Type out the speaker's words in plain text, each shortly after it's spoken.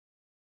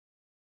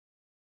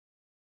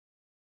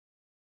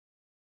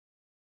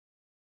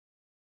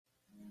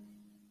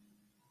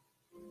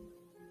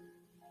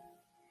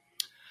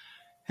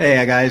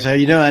Hey guys, how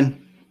you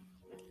doing?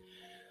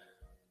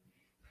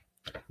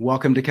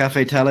 Welcome to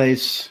Cafe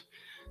Tele's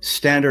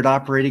standard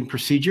operating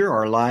procedure,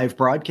 our live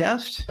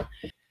broadcast.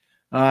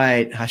 All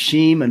right,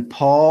 Hashim and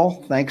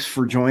Paul, thanks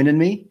for joining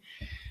me.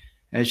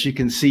 As you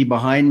can see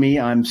behind me,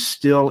 I'm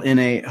still in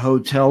a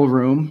hotel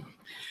room.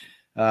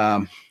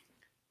 I've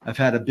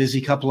had a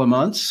busy couple of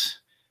months.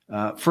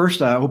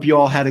 First, I hope you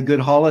all had a good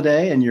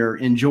holiday and you're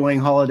enjoying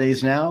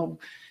holidays now.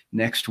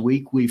 Next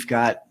week, we've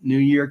got New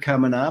Year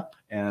coming up,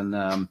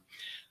 and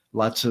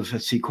lots of,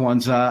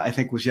 Kwanzaa, I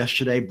think was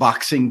yesterday.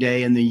 Boxing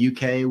Day in the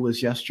UK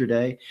was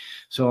yesterday.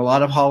 So a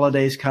lot of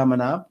holidays coming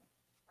up.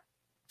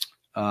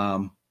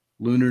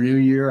 Lunar New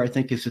Year, I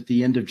think, is at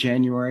the end of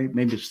January.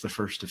 Maybe it's the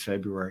 1st of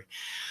February.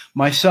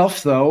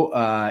 Myself,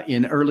 though,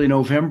 in early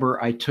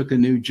November, I took a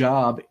new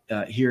job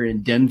here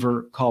in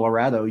Denver,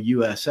 Colorado,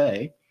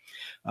 USA.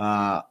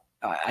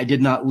 I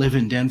did not live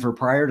in Denver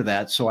prior to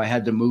that, so I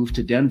had to move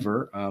to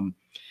Denver.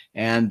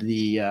 And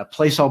the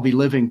place I'll be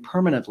living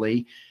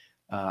permanently,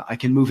 I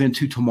can move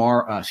into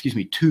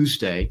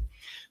Tuesday.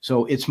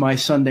 So it's my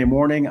Sunday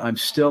morning. I'm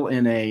still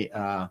in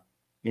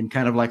in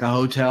kind of like a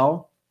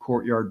hotel,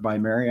 Courtyard by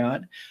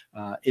Marriott.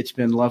 It's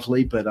been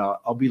lovely, but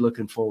I'll be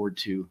looking forward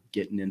to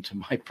getting into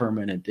my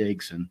permanent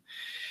digs and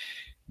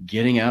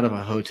getting out of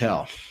a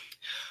hotel.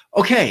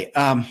 Okay.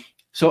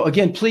 So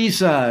again, please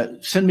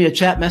send me a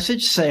chat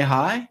message, say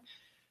hi.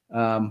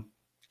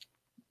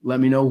 Let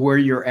me know where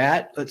you're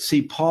at. Let's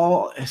see,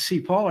 Paul.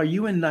 Paul, are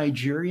you in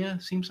Nigeria?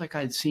 Seems like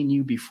I'd seen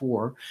you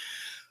before.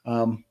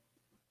 I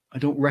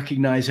don't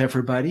recognize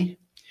everybody.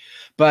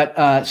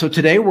 But so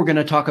today we're going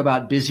to talk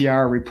about busy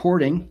hour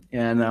reporting.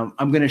 And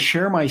I'm going to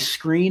share my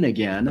screen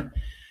again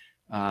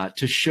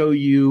to show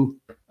you.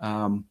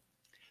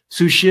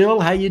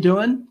 Sushil, how you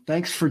doing?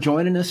 Thanks for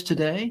joining us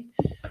today.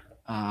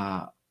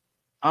 I'm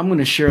going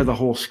to share the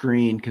whole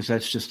screen because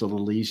that's just a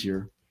little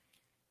easier.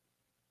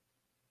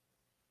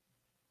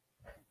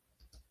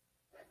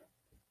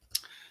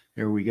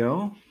 There we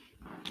go.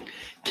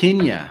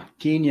 Kenya,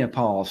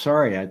 Paul.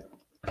 Sorry, I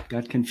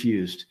got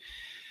confused.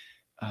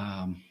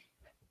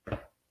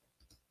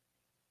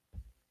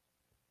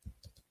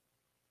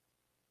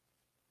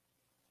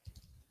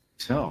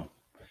 So,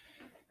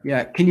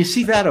 yeah, can you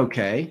see that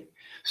okay?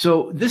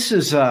 So this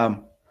is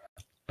a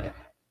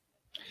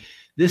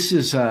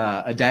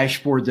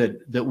dashboard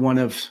that one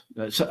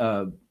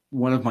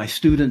of my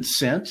students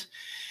sent,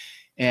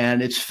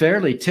 and it's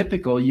fairly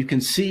typical. You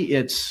can see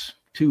it's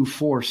 2,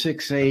 4,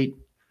 6, 8,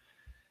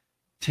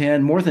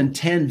 10, more than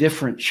 10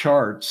 different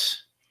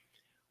charts.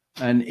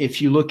 And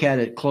if you look at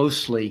it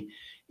closely,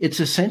 it's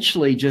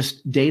essentially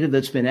just data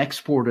that's been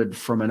exported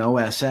from an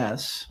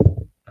OSS.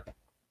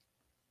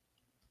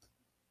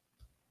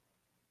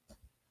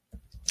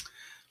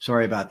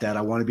 Sorry about that.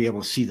 I want to be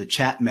able to see the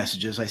chat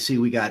messages. I see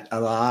we got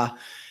Allah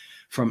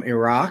from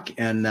Iraq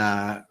and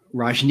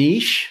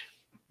Rajneesh,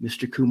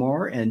 Mr.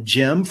 Kumar, and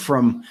Jim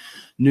from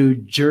New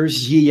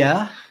Jersey.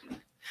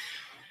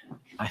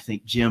 I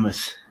think Jim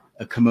is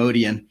a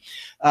Commodian.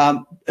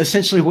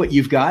 Essentially what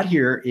you've got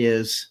here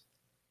is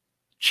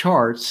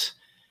charts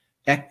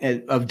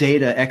of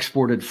data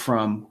exported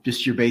from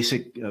just your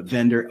basic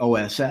vendor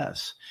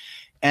OSS.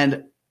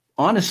 And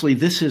honestly,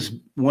 this is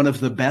one of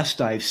the best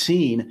I've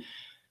seen,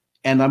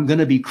 and I'm going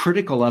to be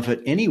critical of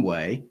it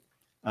anyway.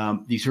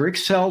 These are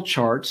Excel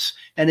charts,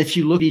 and if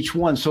you look at each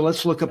one, so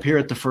let's look up here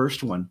at the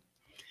first one.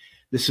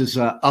 This is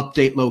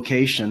update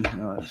location.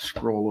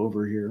 Scroll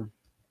over here.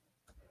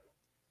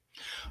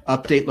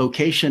 Update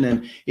location,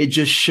 and it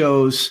just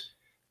shows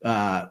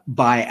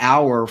by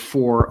hour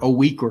for a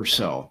week or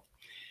so.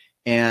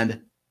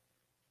 And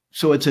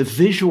so it's a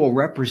visual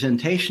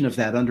representation of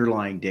that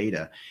underlying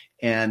data.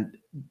 And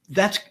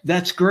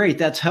that's great.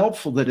 That's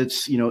helpful that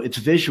it's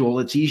visual.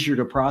 It's easier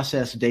to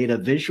process data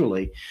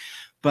visually.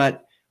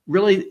 But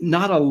really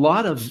not a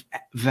lot of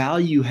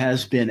value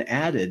has been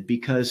added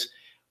because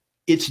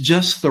it's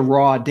just the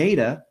raw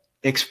data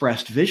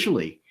expressed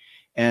visually.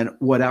 And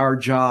what our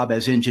job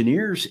as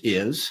engineers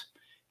is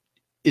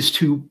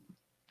to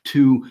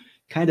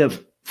kind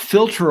of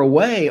filter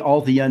away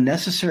all the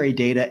unnecessary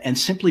data and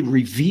simply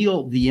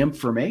reveal the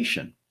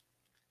information.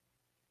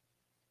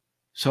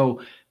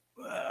 So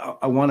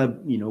I want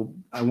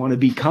to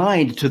be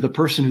kind to the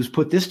person who's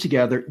put this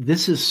together.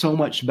 This is so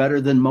much better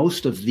than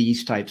most of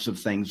these types of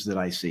things that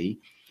I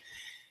see.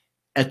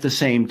 At the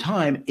same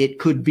time, it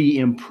could be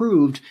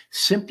improved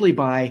simply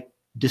by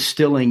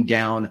distilling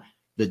down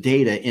the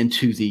data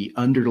into the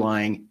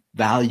underlying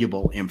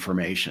valuable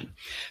information.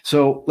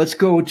 So let's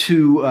go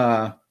to,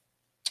 I'm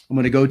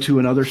going to go to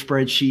another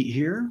spreadsheet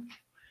here.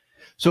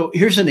 So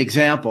here's an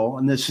example,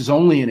 and this is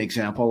only an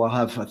example. I'll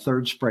have a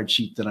third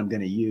spreadsheet that I'm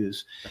going to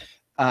use.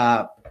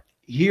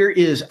 Here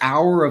is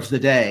hour of the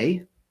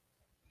day.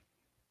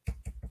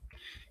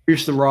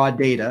 Here's the raw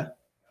data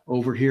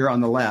over here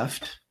on the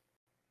left,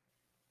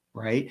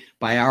 right?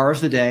 By hour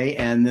of the day.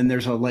 And then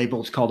there's a label,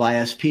 it's called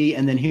ISP.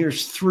 And then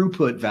here's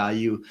throughput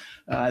value.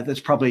 That's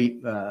probably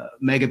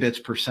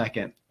megabits per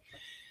second.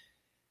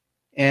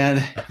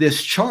 And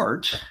this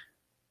chart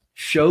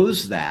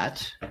shows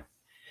that.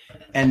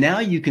 And now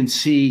you can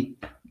see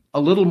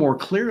a little more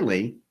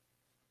clearly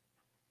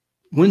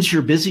when's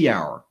your busy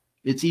hour.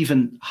 It's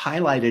even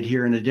highlighted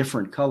here in a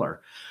different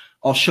color.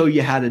 I'll show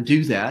you how to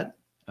do that.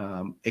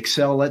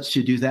 Excel lets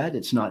you do that.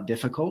 It's not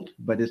difficult,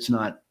 but it's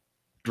not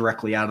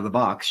directly out of the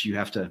box. You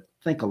have to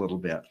think a little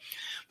bit.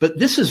 But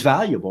this is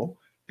valuable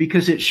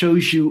because it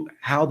shows you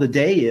how the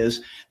day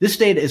is. This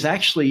data is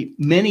actually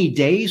many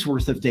days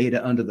worth of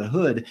data under the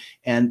hood.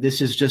 And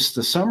this is just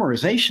the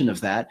summarization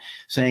of that,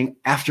 saying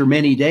after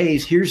many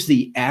days, here's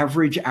the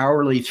average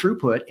hourly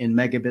throughput in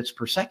megabits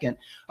per second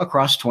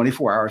across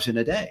 24 hours in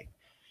a day.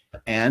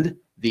 And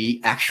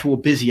the actual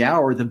busy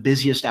hour, the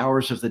busiest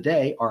hours of the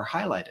day, are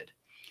highlighted.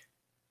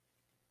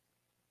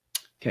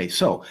 Okay,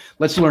 so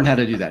let's learn how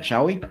to do that,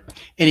 shall we?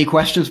 Any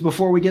questions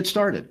before we get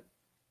started?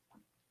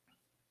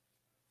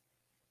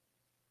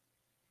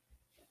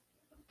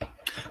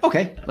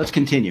 Okay, let's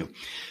continue.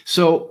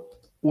 So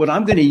what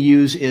I'm going to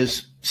use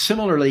is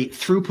similarly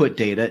throughput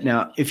data.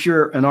 Now, if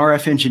you're an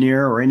RF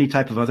engineer or any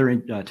type of other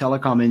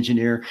telecom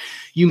engineer,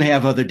 you may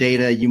have other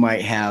data. You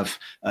might have,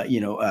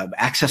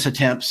 access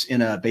attempts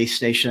in a base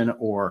station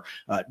or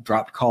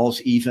dropped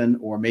calls even,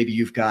 or maybe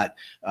you've got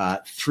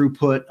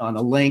throughput on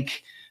a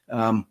link,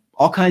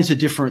 all kinds of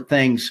different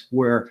things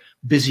where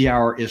busy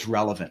hour is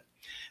relevant.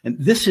 And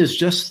this is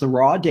just the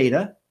raw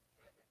data.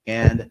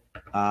 And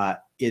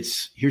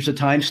here's a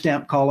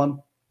timestamp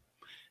column.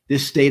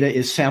 This data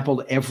is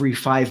sampled every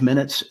 5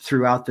 minutes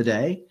throughout the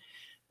day.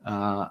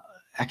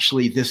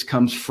 Actually, this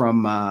comes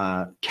from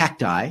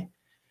Cacti.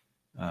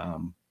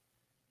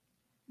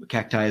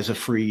 Cacti is a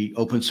free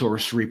open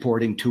source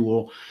reporting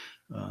tool,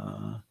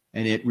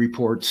 and it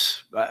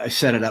reports, I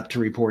set it up to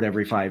report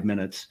every 5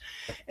 minutes.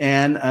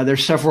 And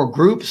there's several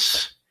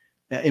groups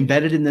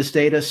embedded in this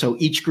data. So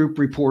each group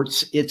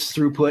reports its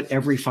throughput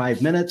every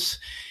 5 minutes.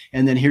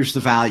 And then here's the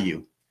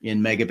value in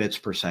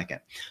megabits per second.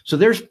 So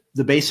there's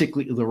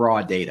basically the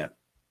raw data.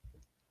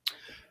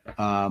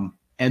 And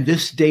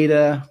this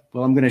data,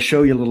 well, I'm going to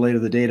show you a little later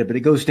the data, but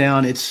it goes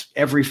down. It's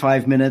every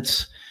 5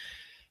 minutes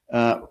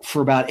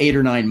for about 8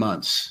 or 9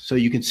 months. So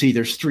you can see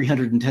there's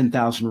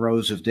 310,000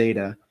 rows of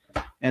data.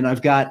 And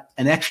I've got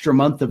an extra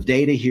month of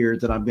data here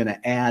that I'm going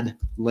to add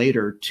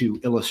later to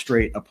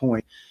illustrate a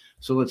point.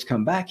 So let's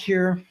come back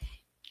here.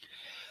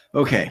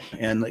 Okay,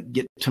 and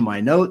get to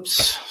my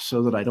notes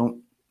so that I don't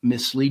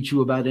mislead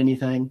you about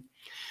anything.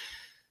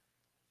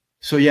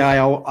 So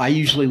yeah, I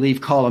usually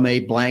leave column A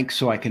blank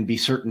so I can be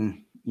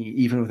certain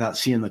even without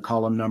seeing the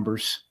column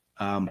numbers.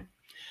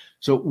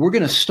 So we're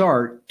going to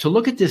start to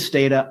look at this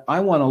data.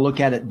 I want to look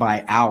at it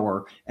by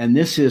hour, and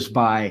this is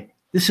 5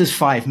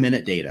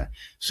 minute data.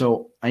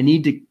 So I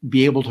need to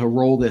be able to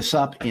roll this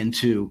up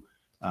into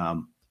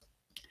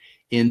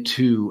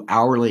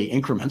hourly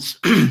increments.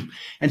 And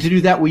to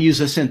do that, we use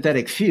a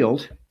synthetic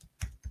field.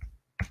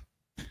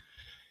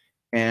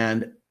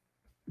 And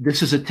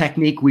this is a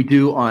technique we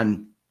do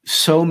on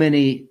so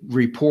many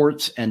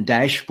reports and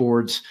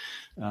dashboards,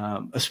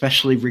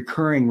 especially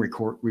recurring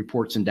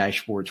reports and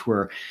dashboards,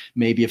 where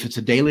maybe if it's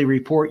a daily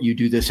report, you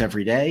do this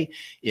every day.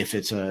 If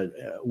it's a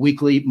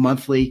weekly,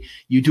 monthly,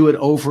 you do it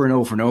over and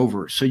over and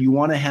over. So you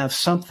want to have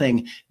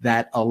something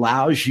that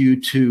allows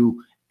you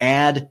to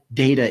add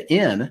data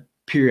in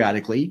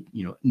periodically,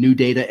 new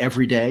data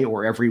every day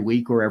or every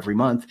week or every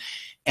month.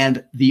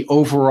 And the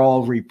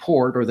overall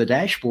report or the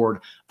dashboard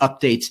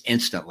updates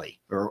instantly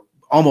or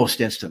almost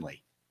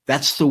instantly.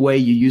 That's the way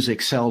you use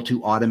Excel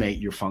to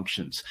automate your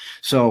functions.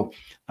 So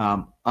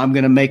I'm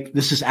going to make,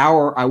 this is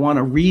hour. I want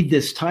to read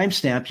this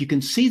timestamp. You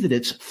can see that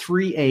it's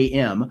 3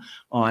 a.m.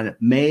 on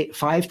May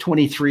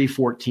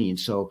 5/23/14.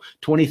 So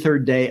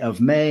 23rd day of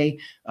May,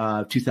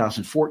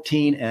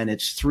 2014, and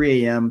it's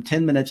 3 a.m.,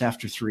 10 minutes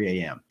after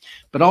 3 a.m.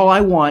 But all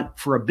I want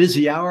for a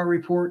busy hour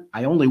report,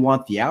 I only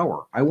want the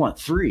hour. I want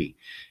 3,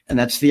 and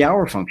that's the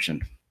hour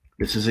function.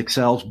 This is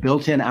Excel's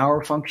built-in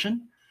hour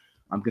function.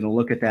 I'm going to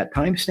look at that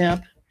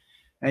timestamp,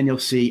 and you'll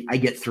see I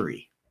get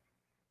 3.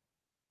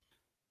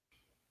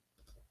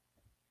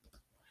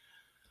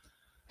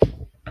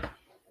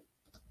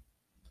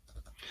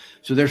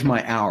 So there's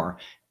my hour.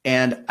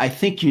 And I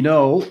think,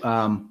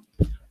 I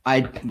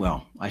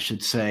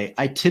should say,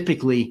 I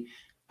typically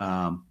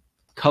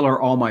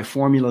color all my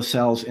formula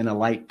cells in a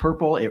light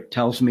purple. It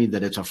tells me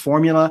that it's a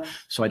formula,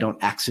 so I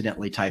don't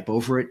accidentally type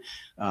over it.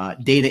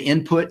 Data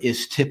input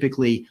is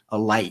typically a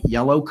light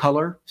yellow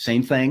color,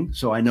 same thing.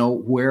 So I know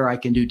where I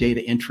can do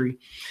data entry.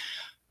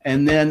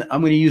 And then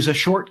I'm going to use a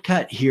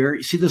shortcut here.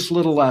 You see this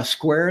little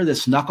square,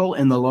 this knuckle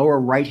in the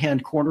lower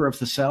right-hand corner of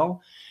the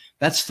cell?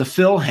 That's the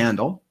fill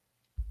handle.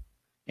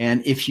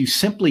 And if you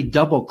simply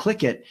double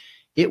click it,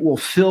 it will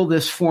fill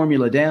this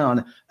formula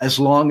down as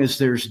long as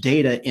there's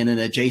data in an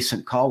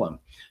adjacent column.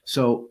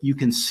 So you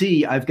can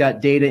see I've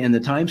got data in the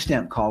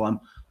timestamp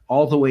column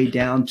all the way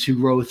down to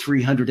row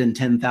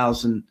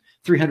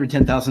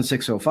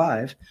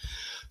 310,605.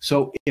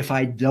 So if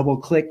I double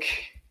click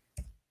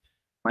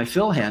my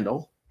fill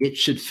handle, it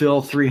should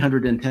fill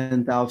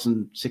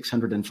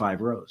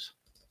 310,605 rows.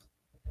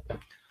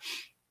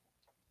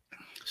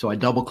 So I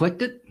double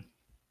clicked it.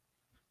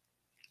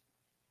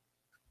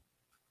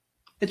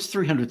 It's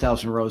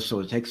 300,000 rows, so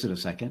it takes it a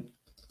second.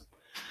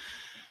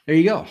 There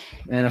you go.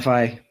 And if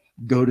I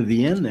go to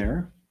the end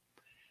there,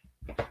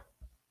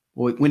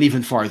 well, it went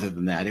even farther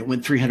than that. It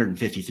went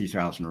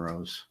 353,000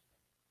 rows.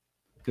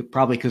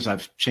 Probably because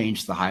I've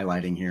changed the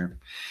highlighting here.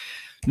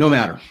 No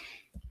matter.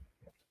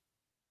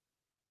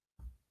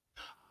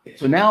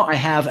 So now I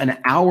have an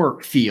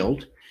hour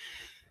field.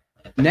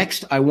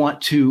 Next, I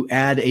want to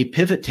add a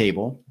pivot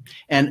table.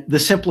 And the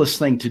simplest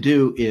thing to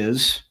do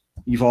is,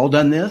 you've all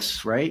done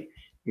this, right?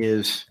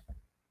 Is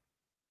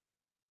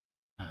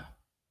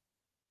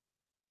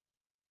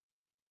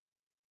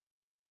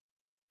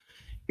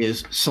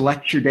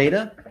select your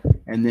data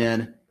and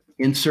then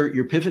insert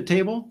your pivot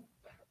table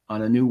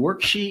on a new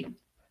worksheet.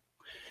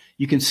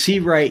 You can see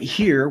right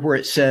here where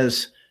it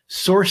says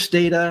source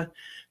data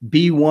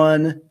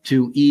B1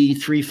 to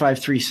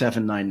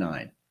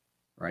E353799,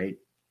 right?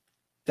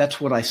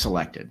 That's what I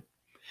selected.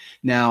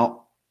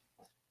 Now,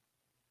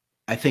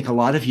 I think a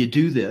lot of you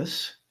do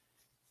this,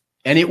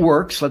 and it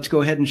works. Let's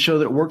go ahead and show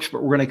that it works,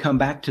 but we're going to come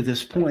back to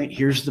this point.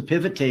 Here's the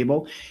pivot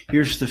table.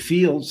 Here's the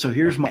field. So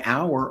here's my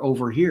hour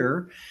over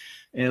here.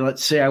 And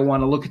let's say I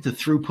want to look at the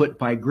throughput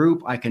by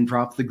group. I can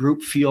drop the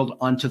group field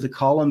onto the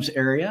columns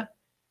area.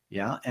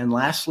 Yeah. And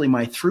lastly,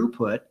 my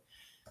throughput.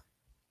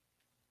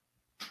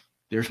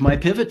 There's my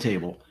pivot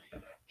table.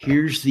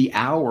 Here's the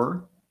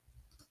hour.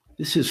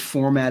 This is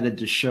formatted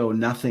to show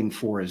nothing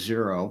for a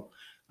 0.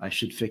 I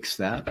should fix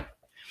that.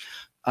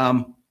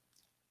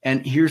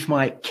 And here's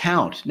my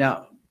count.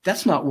 Now,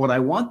 that's not what I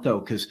want, though,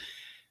 because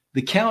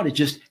the count is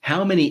just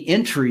how many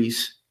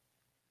entries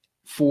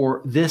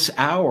for this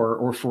hour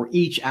or for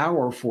each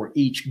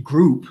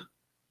group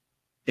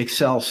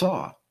Excel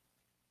saw.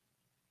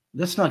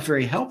 That's not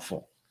very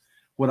helpful.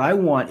 What I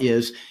want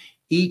is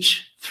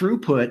each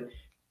throughput,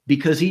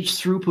 because each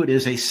throughput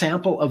is a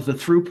sample of the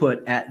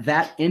throughput at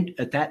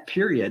that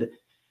period.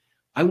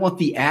 I want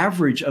the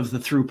average of the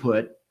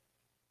throughput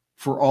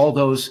for all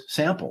those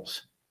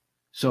samples.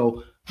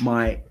 So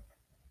my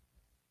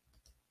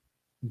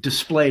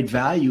displayed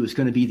value is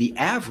going to be the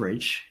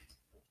average.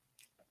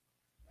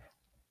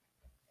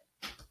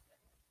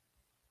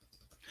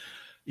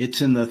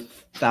 It's in the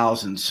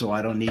thousands, so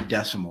I don't need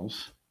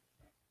decimals.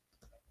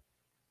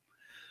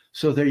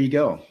 So there you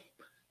go.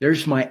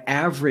 There's my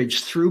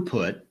average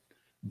throughput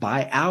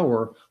by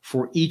hour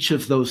for each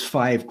of those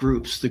 5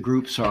 groups. The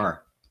groups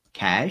are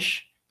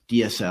cache,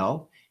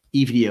 DSL,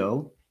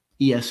 EVDO,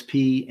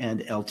 ESP, and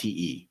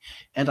LTE.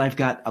 And I've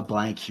got a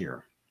blank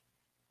here.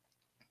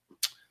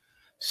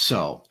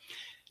 So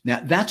now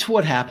that's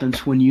what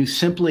happens when you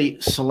simply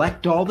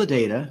select all the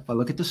data. If I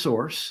look at the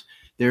source,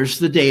 there's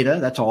the data.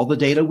 That's all the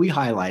data we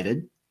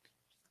highlighted,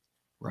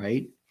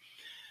 right?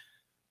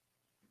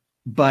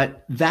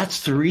 But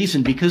that's the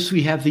reason, because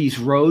we have these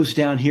rows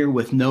down here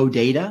with no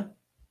data.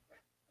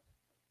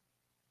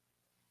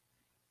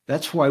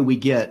 That's why we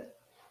get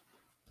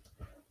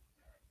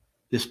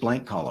this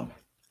blank column.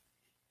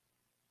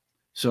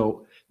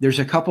 So there's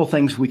a couple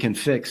things we can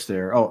fix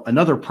there. Oh,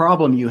 another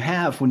problem you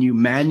have when you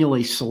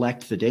manually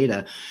select the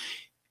data,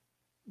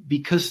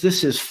 because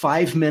this is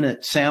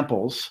 5-minute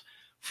samples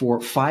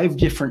for 5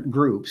 different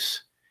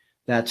groups,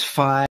 that's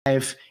 5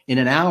 in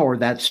an hour,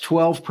 that's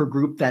 12 per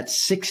group,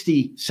 that's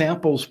 60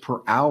 samples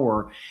per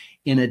hour.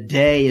 In a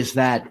day, is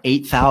that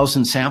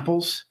 8,000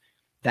 samples?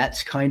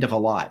 That's kind of a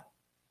lot,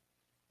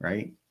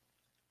 right?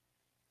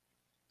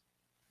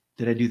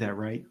 Did I do that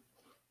right?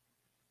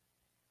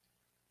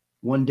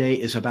 One day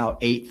is about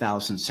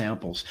 8,000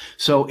 samples.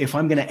 So if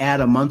I'm going to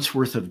add a month's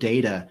worth of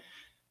data,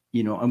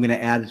 I'm going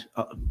to add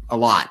a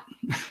lot.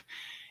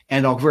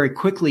 And I'll very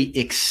quickly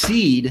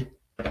exceed.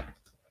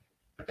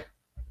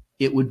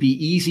 It would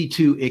be easy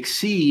to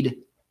exceed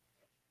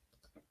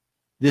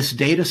this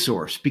data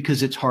source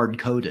because it's hard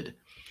coded.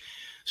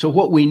 So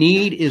what we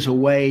need is a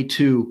way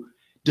to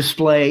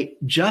display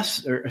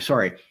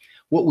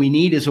what we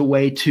need is a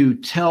way to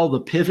tell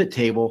the pivot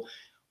table,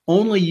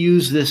 only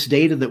use this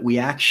data that we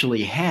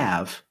actually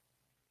have.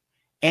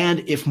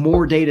 And if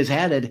more data is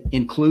added,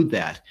 include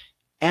that.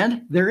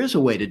 And there is a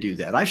way to do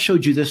that. I've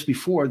showed you this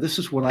before. This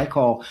is what I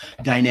call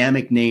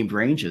dynamic named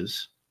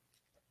ranges.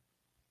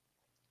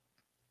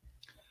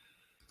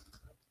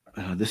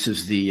 This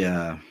is the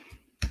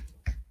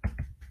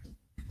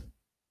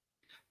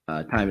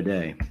time of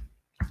day,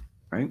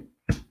 right?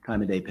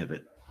 Time of day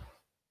pivot,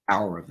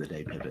 hour of the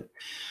day pivot.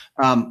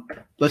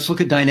 Let's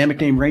look at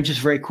dynamic name ranges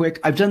very quick.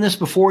 I've done this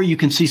before. You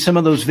can see some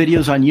of those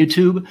videos on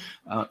YouTube.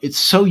 It's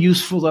so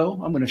useful, though.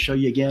 I'm going to show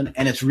you again,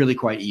 and it's really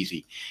quite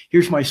easy.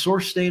 Here's my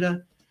source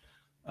data.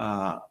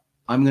 I'm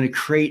going to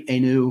create a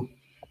new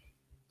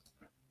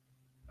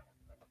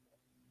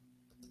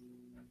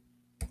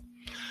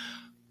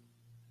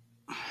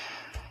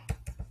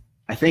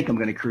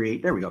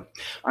there we go.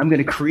 I'm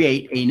going to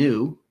create a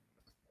new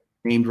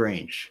named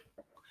range.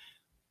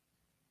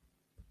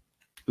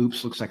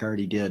 Oops, looks like I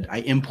already did. I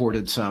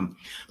imported some,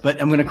 but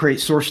I'm going to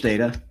create source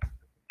data.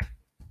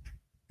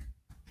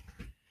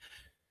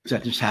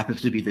 That just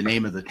happens to be the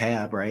name of the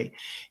tab, right?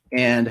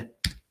 And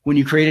when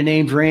you create a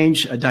named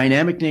range, a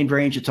dynamic named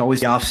range, it's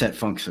always the offset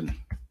function.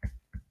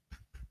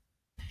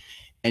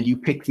 and you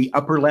pick the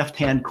upper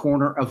left-hand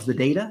corner of the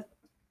data.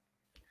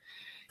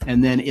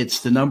 And then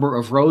it's the number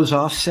of rows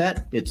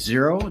offset, it's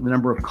 0. The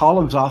number of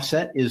columns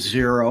offset is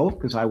 0,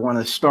 because I want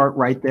to start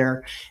right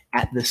there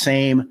at this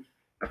same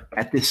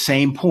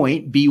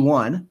point,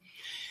 B1.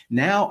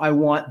 Now I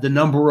want the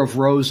number of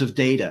rows of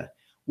data.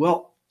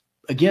 Well,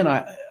 again,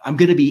 I'm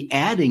going to be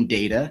adding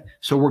data,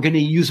 so we're going to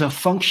use a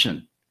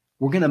function.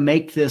 We're going to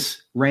make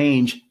this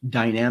range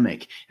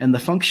dynamic, and the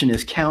function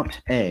is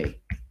count A.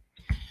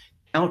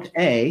 Count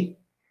A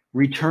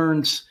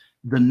returns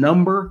the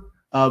number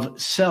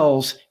of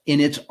cells in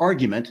its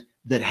argument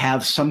that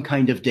have some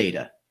kind of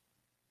data,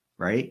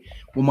 right?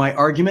 Well, my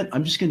argument,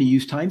 I'm just going to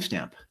use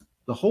timestamp,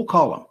 the whole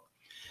column.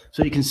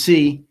 So you can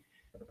see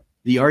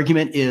the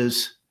argument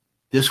is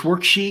this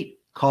worksheet,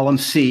 column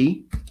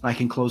C. I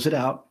can close it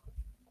out.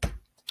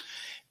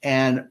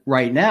 And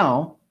right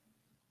now,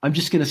 I'm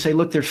just going to say,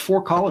 look, there's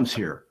 4 columns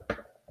here,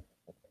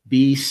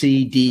 B,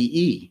 C, D,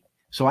 E.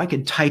 So I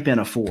could type in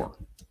a 4.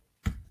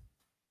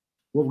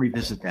 We'll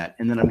revisit that,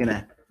 and then I'm going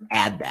to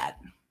add that.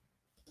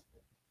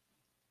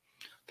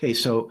 Okay,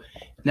 so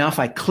now if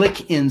I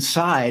click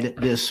inside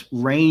this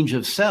range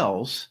of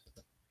cells,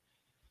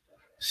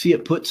 see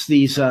it puts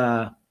these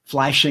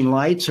flashing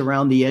lights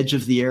around the edge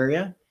of the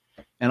area,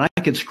 and I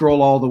could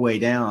scroll all the way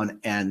down,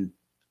 and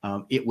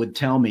it would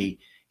tell me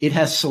it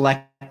has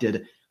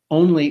selected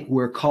only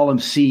where column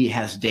C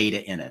has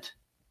data in it.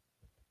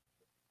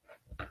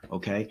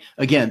 Okay,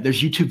 again,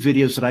 there's YouTube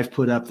videos that I've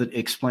put up that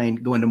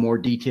go into more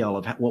detail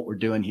of what we're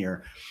doing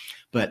here,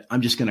 but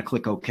I'm just going to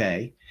click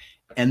OK.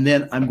 And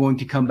then I'm going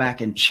to come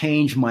back and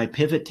change my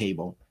pivot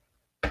table.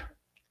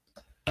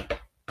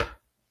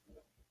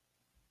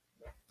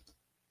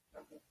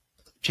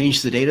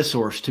 Change the data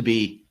source to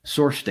be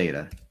source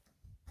data,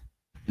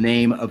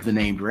 name of the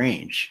named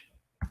range.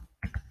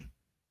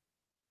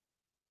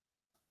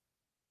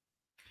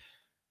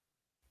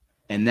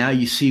 And now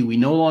you see we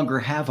no longer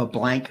have a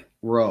blank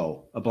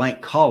row, a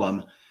blank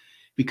column,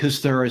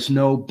 because there is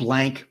no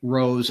blank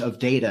rows of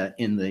data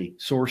in the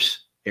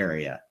source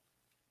area.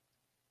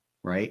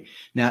 Right?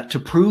 Now, to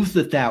prove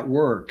that that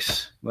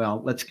works,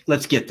 well,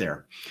 let's get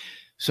there.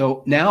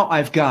 So now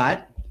I've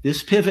got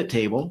this pivot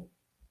table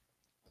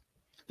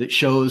that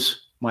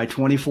shows my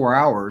 24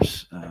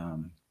 hours.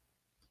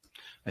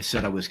 I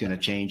said I was going to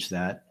change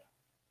that.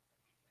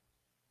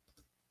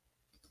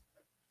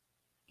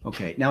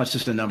 Okay, now it's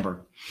just a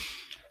number.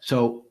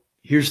 So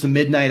here's the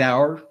midnight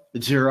hour,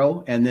 it's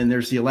 0, and then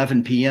there's the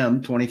 11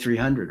 p.m.,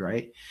 2300,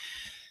 right?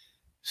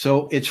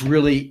 So it's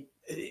really...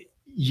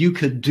 You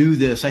could do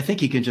this. I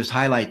think you can just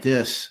highlight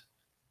this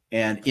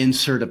and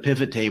insert a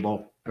pivot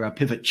table or a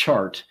pivot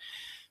chart.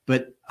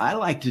 But I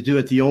like to do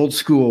it the old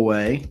school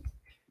way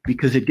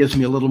because it gives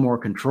me a little more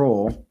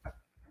control.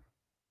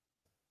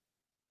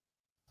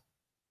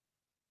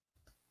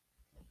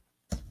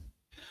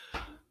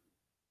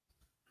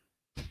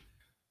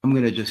 I'm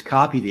going to just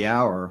copy the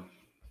hour.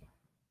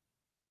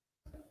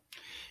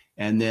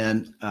 And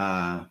then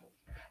I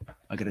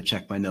got to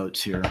check my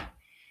notes here.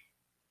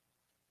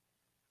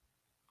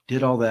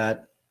 Did all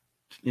that,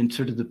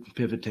 inserted the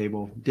pivot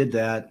table, did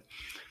that.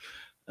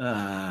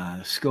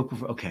 Scope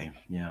of, okay,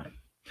 yeah.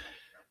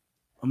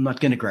 I'm not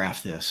going to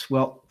graph this.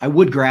 Well, I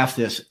would graph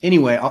this.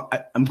 Anyway,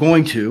 I'm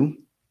going to.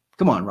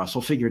 Come on,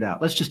 Russell, figure it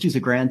out. Let's just do the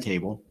grand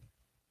table.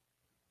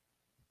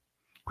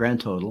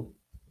 Grand total.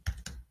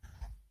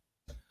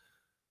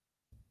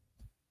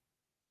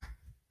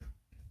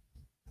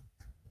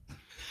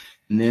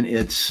 And then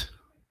this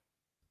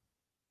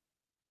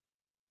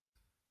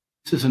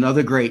is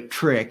another great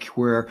trick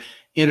where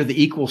enter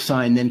the equal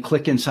sign, then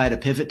click inside a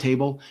pivot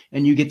table,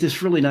 and you get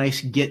this really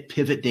nice get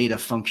pivot data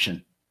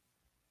function.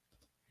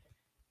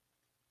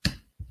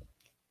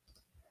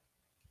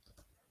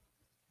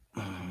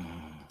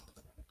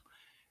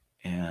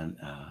 And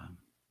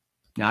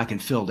now I can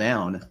fill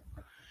down,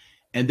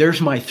 and there's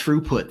my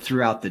throughput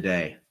throughout the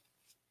day.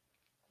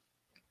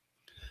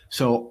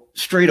 So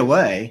straight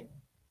away,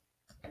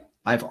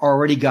 I've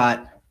already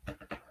got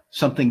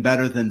something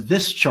better than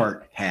this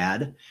chart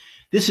had.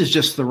 This is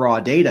just the raw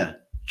data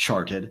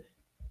charted.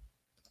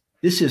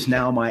 This is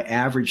now my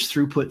average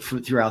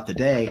throughput throughout the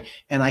day,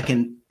 and I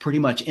can pretty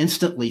much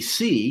instantly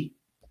see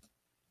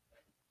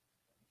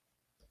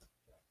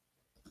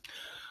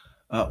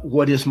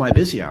what is my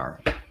busy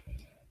hour.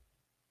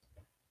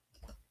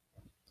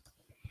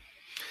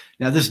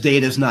 Now, this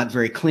data is not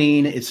very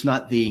clean. It's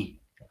not the...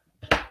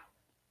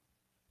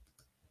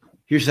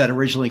 Here's that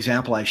original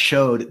example I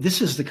showed.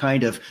 This is the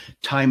kind of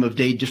time of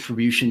day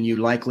distribution you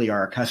likely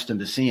are accustomed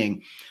to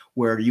seeing,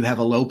 where you have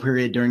a low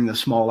period during the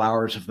small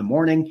hours of the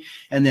morning,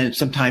 and then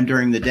sometime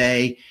during the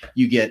day,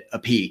 you get a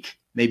peak.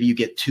 Maybe you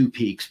get 2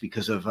 peaks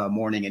because of a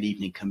morning and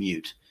evening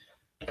commute,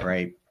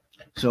 right?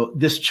 So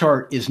this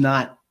chart is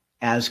not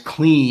as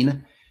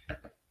clean,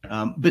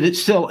 but it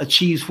still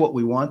achieves what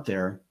we want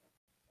there.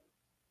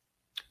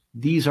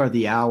 These are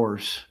the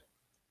hours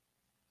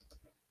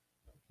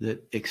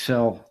that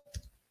Excel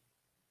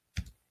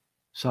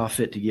saw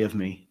fit to give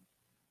me.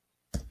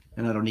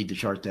 And I don't need to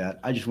chart that.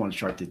 I just want to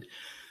chart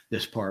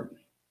this part.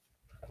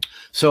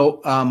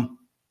 So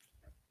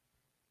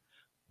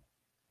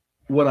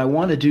what I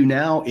want to do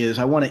now is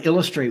I want to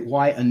illustrate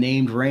why a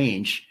named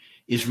range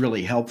is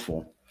really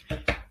helpful.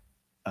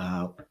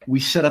 We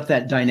set up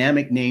that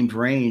dynamic named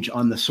range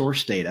on the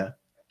source data.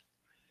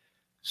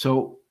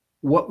 So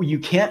what you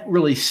can't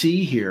really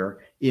see here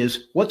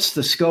is what's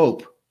the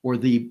scope or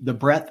the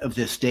breadth of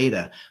this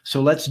data.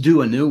 So let's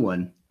do a new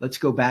one. Let's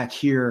go back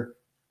here.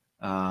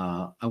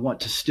 I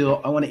want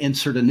to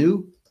insert a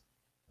new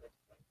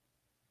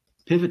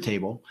pivot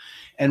table,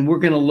 and we're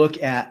going to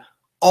look at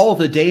all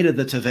the data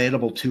that's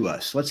available to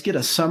us. Let's get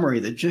a summary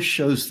that just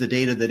shows the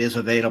data that is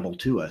available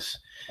to us,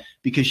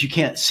 because you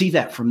can't see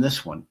that from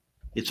this one.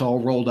 It's all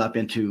rolled up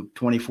into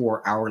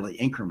 24 hourly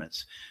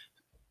increments.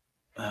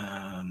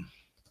 Can't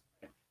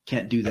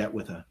do that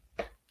with a.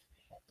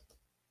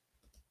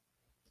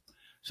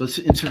 So let's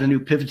insert a new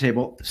pivot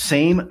table.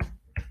 Same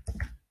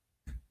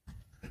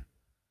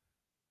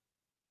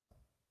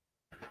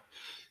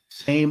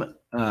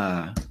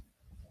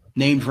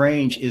named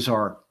range is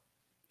our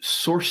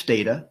source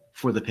data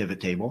for the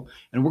pivot table.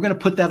 And we're going to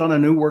put that on a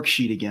new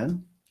worksheet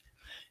again.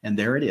 And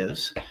there it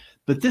is.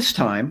 But this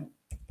time,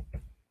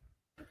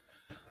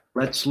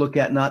 let's look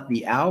at not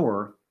the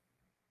hour.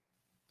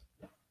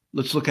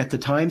 Let's look at the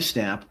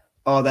timestamp.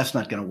 Oh, that's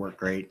not going to work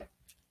great.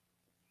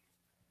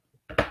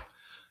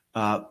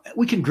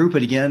 We can group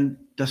it again.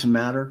 Doesn't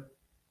matter.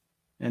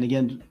 And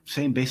again,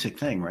 same basic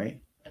thing, right?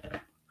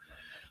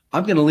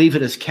 I'm going to leave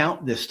it as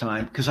count this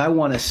time because I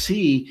want to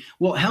see,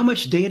 well, how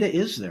much data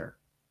is there?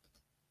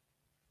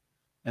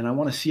 And I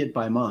want to see it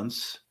by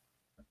months.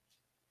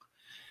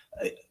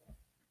 I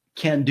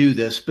can do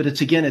this, but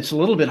it's a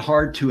little bit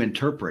hard to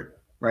interpret,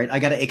 right? I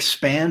got to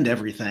expand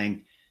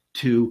everything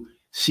to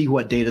see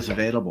what data is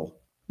available.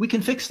 We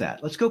can fix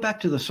that. Let's go back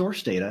to the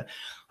source data.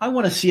 I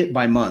want to see it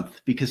by month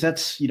because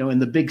that's, in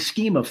the big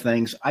scheme of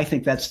things, I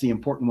think that's the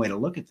important way to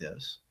look at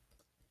this.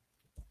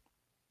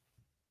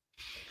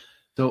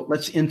 So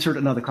let's insert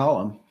another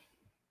column.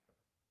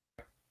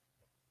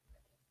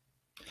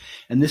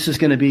 And this is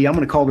going to be, I'm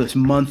going to call this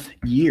month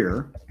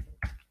year.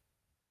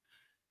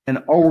 And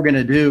all we're going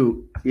to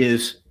do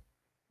is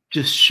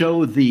just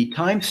show the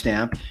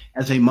timestamp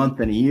as a month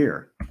and a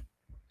year.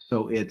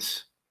 So I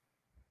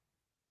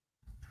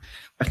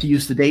have to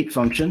use the date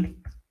function.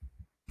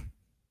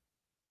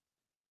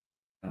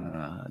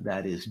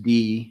 That is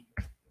D.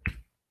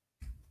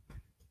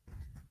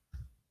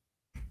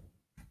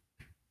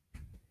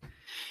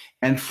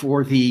 And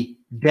for the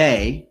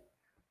day,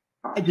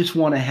 I just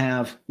want to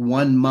have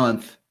 1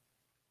 month,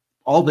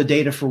 all the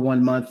data for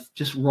 1 month,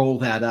 just roll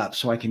that up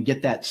so I can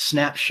get that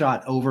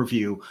snapshot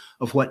overview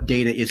of what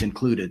data is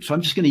included. So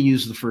I'm just going to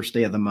use the first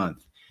day of the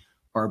month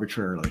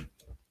arbitrarily.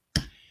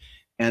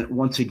 And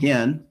once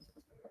again,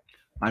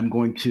 I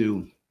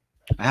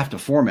have to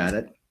format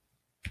it.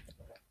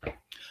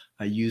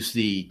 I use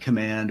the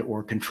Command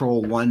or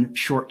Control-1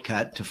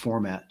 shortcut to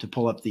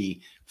pull up the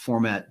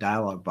format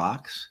dialog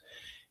box.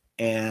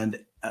 And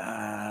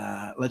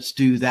let's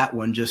do that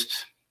one,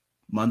 just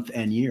month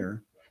and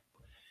year.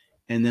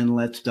 And then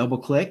let's double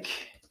click.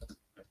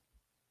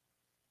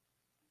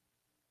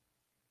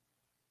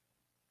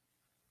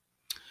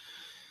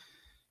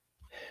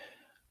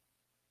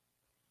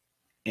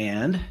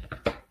 And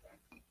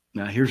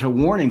now here's a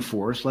warning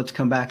for us. Let's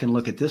come back and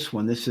look at this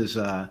one. This is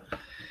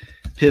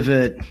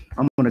pivot.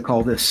 I'm going to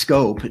call this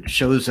scope. It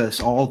shows us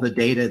all the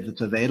data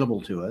that's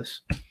available to us.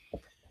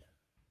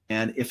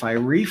 And if I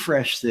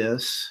refresh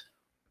this,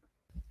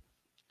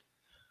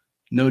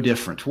 no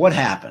difference. What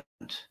happened?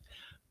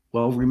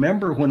 Well,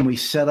 remember when we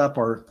set up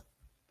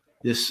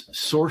this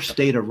source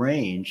data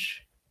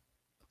range,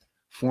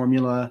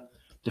 formula,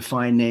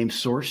 define name,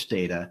 source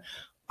data,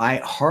 I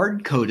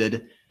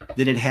hard-coded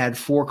that it had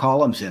 4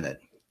 columns in it.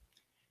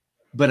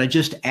 But I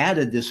just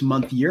added this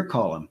month year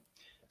column.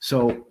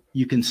 So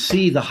you can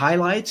see the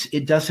highlights.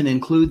 It doesn't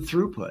include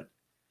throughput.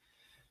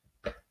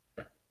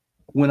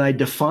 When I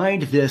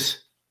defined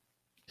this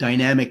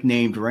dynamic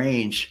named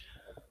range,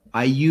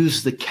 I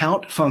use the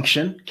count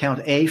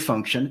A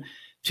function,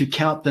 to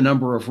count the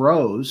number of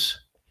rows.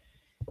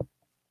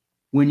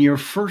 When you're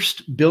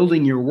first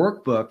building your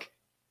workbook,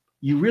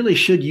 you really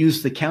should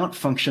use the count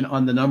function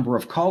on the number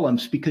of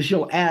columns because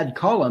you'll add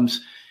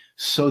columns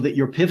so that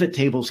your pivot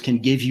tables can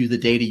give you the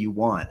data you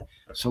want.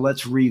 So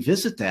let's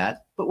revisit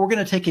that, but we're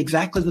going to take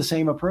exactly the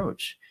same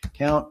approach.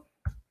 Count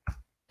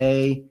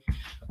A,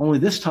 only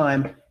this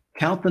time,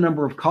 count the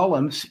number of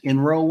columns in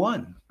row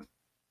 1.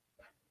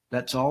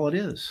 That's all it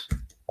is.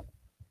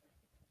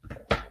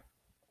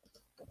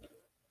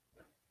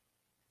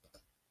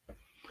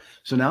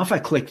 So now if I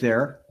click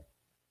there,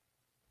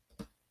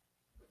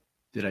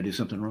 did I do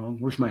something wrong?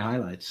 Where's my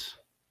highlights?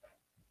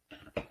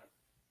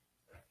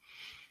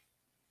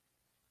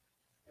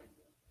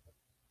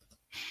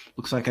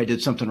 Looks like I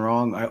did something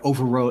wrong. I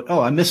overwrote.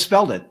 Oh, I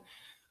misspelled it.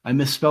 I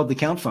misspelled the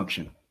count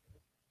function.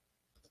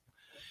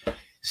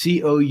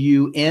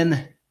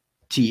 C-O-U-N-T-A.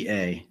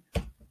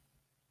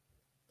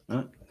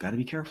 Oh, got to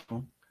be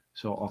careful.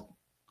 So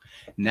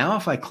now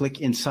if I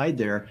click inside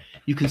there,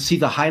 you can see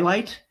the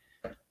highlight.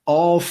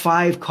 All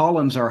 5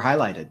 columns are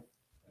highlighted.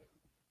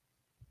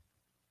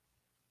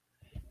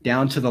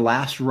 down to the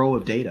last row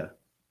of data.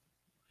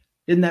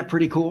 Isn't that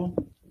pretty cool?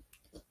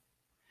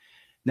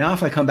 Now,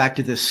 if I come back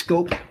to this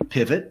scope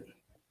pivot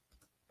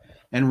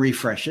and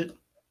refresh it,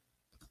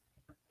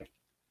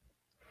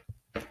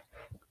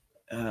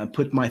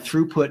 put my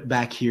throughput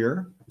back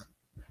here,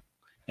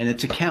 and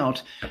it's a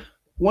count.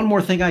 One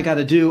more thing I got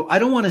to do. I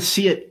don't want to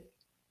see it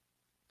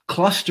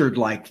clustered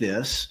like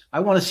this. I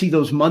want to see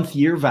those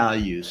month-year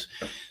values.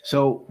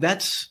 So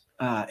that's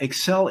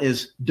Excel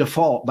is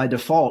default. By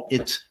default,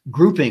 it's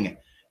grouping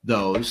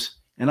those,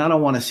 and I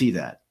don't want to see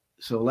that.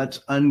 So let's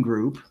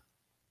ungroup.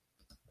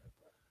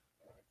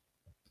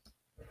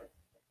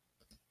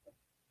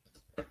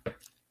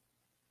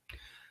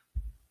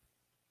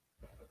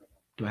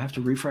 Do I have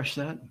to refresh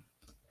that?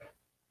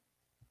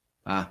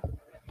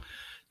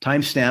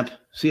 Timestamp.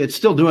 See, it's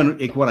still doing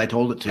what I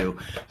told it to,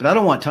 but I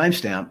don't want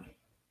timestamp.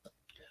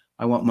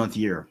 I want month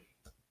year.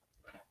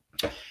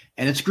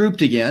 And it's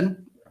grouped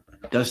again.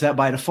 Does that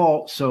by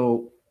default.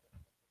 So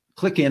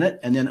click in it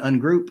and then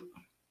ungroup.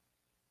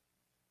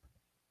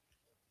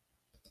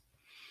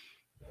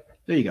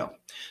 There you go.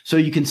 So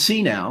you can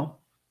see now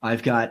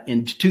I've got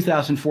in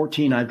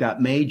 2014, I've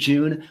got May,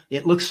 June.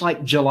 It looks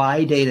like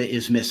July data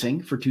is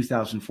missing for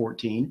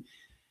 2014.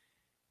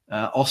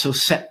 Also,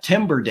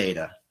 September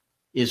data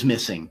is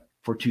missing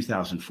for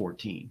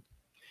 2014.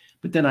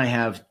 But then I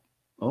have,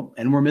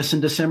 and we're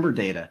missing December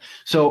data.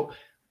 So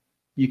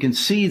you can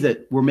see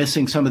that we're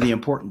missing some of the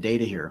important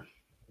data here.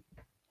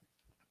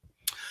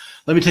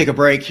 Let me take a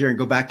break here and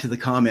go back to the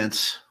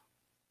comments.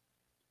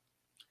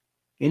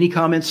 Any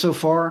comments so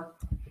far?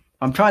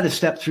 I'm trying to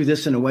step through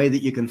this in a way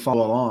that you can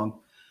follow along.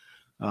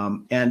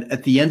 And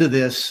at the end of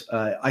this,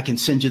 I can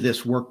send you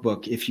this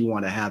workbook if you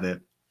want to have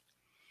it.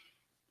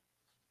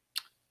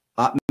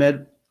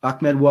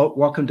 Ahmed,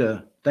 welcome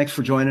to, thanks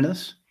for joining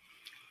us.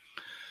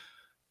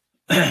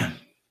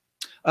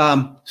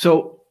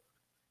 So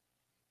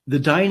the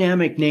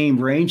dynamic name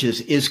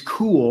ranges is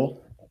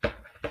cool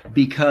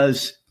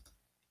because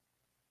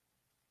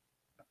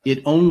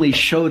it only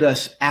showed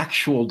us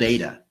actual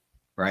data,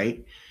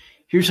 right?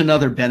 Here's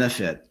another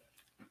benefit.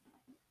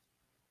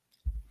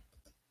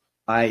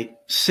 I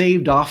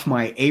saved off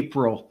my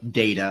April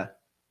data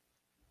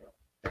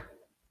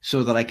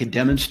so that I could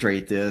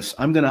demonstrate this.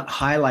 I'm going to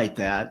highlight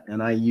that,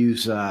 and I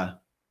use,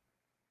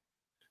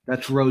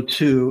 that's row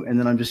 2, and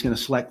then I'm just going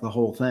to select the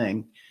whole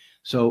thing.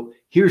 So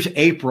here's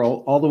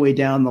April, all the way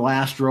down. The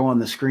last row on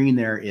the screen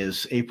there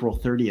is April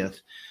 30th,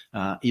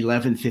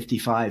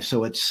 11:55.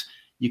 So it's,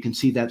 you can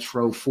see that's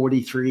row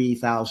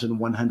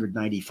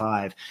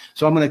 43,195.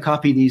 So I'm going to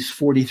copy these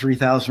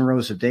 43,000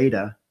 rows of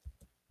data.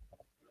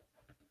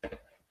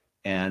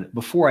 And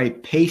before I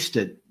paste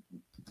it,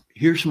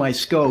 here's my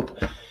scope.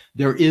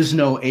 There is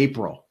no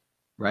April,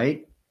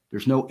 right?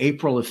 There's no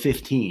April of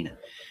 15.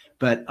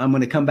 But I'm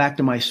going to come back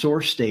to my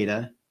source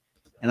data,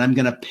 and I'm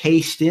going to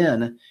paste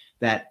in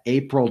that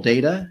April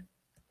data.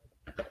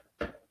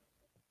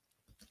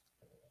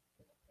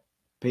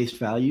 Paste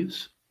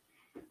values.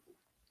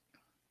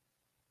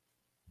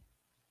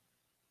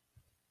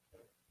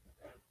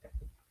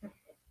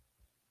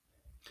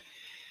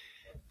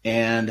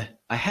 And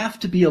I have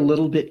to be a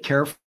little bit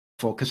careful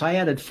because I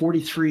added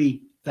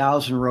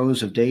 43,000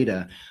 rows of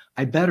data.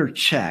 I better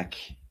check.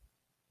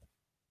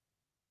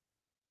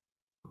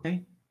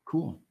 Okay,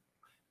 cool.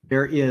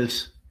 There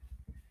is,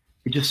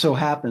 it just so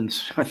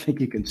happens, I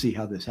think you can see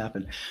how this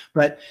happened,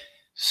 but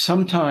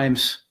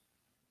sometimes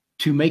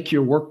to make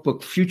your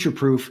workbook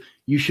future-proof,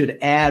 you should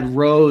add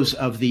rows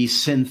of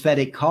these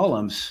synthetic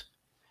columns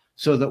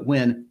so that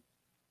when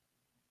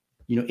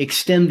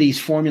extend these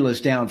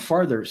formulas down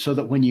farther so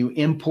that when you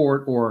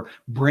import or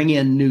bring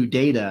in new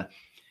data,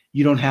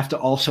 you don't have to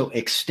also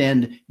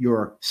extend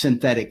your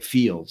synthetic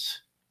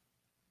fields.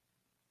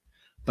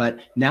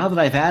 But now that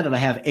I've added, I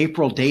have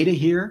April data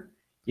here.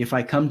 If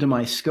I come to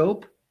my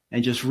scope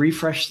and just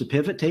refresh the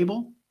pivot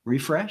table,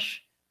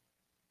 refresh,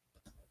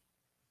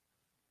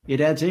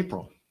 it adds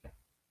April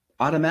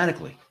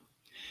automatically.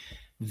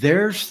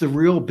 There's the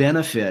real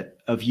benefit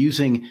of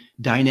using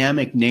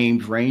dynamic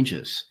named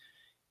ranges,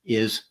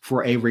 is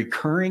for a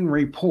recurring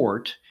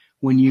report.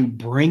 When you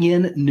bring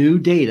in new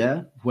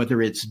data,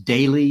 whether it's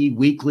daily,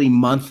 weekly,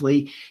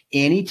 monthly,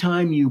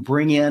 anytime you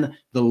bring in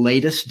the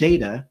latest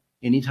data,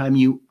 anytime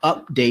you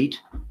update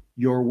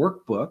your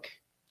workbook,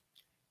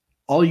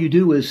 all you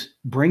do is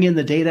bring in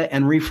the data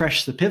and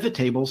refresh the pivot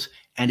tables,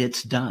 and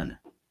it's done.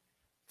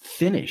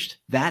 Finished.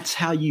 That's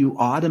how you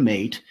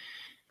automate.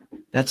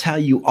 That's how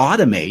you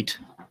automate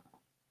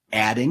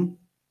adding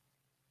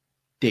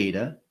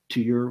data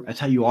to your, that's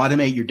how you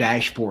automate your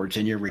dashboards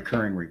and your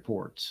recurring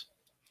reports.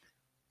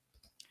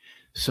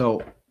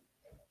 So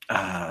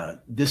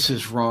this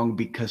is wrong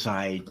because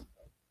why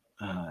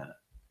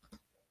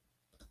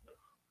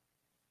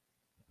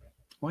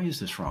is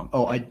this wrong?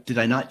 Oh, did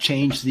I not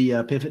change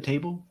the pivot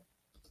table?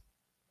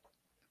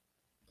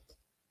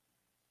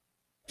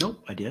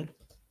 Nope, I did.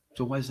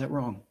 So why is that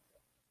wrong?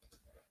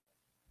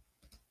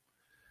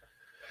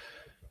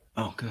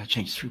 Oh, because I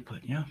changed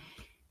throughput. Yeah,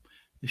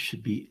 this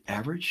should be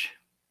average.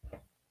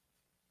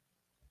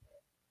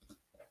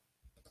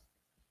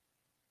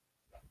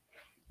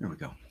 There we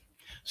go.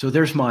 So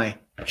there's my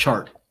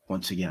chart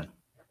once again.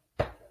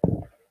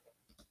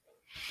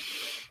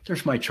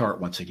 There's my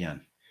chart once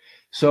again.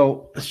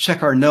 So let's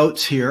check our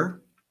notes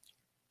here.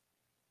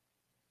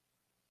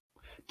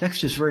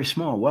 Text is very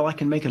small. Well, I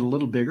can make it a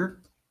little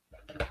bigger.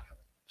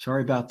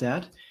 Sorry about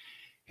that.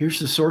 Here's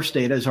the source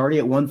data. It's already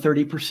at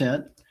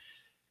 130%.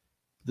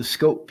 The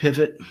scope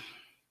pivot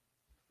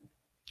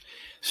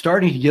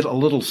starting to get a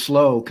little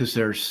slow because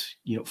there's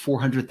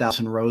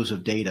 400,000 rows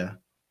of data.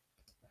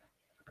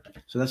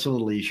 So that's a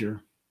little easier.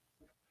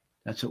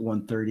 That's at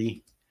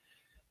 130.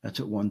 That's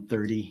at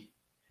 130.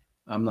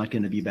 I'm not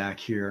going to be back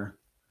here.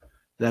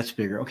 That's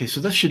bigger. Okay,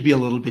 so this should be a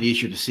little bit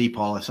easier to see,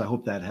 Paulus. I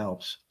hope that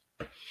helps.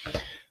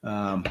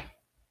 So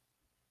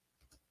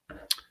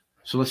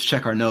let's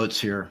check our notes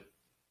here.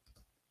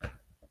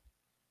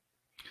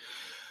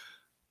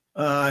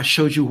 I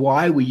showed you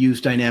why we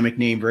use dynamic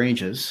named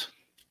ranges.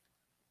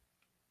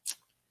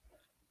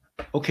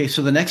 Okay,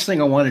 so the next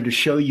thing I wanted to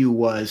show you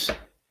was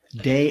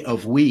day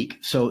of week.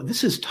 So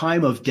this is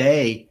time of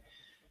day.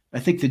 I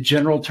think the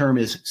general term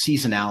is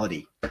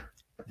seasonality.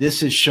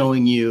 This is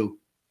showing you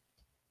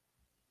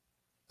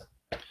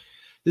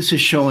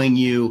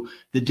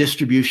the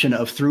distribution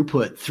of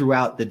throughput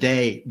throughout the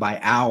day by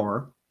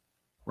hour,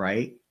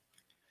 right?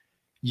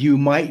 You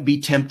might be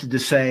tempted to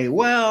say,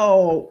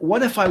 well,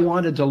 what if I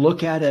wanted to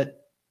look at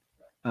it?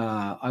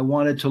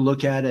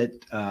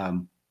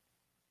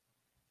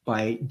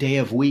 By day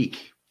of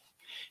week.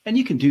 And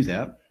you can do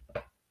that.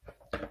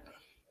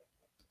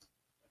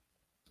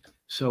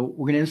 So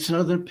we're going to insert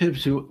another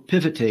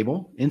pivot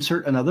table.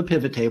 Insert another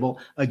pivot table.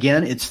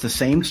 Again, it's the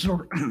same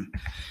sort.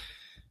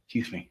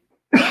 Excuse me.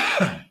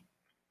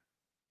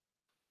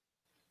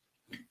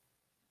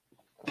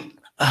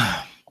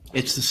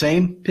 It's the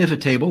same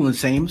pivot table and the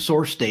same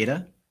source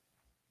data.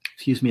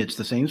 Excuse me, it's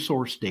the same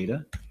source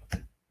data.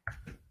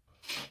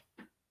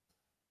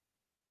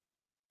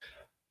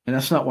 And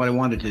that's not what I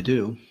wanted to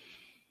do.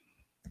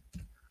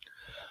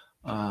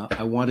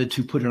 I wanted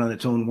to put it on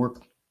its own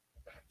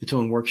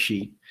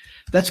worksheet.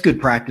 That's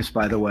good practice,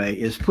 by the way,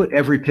 is put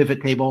every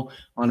pivot table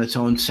on its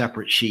own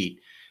separate sheet.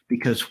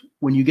 Because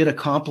when you get a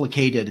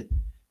complicated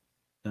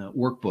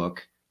workbook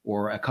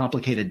or a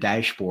complicated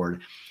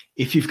dashboard,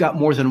 if you've got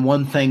more than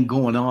one thing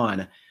going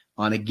on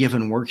a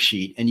given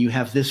worksheet and you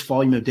have this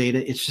volume of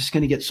data, it's just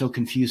going to get so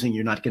confusing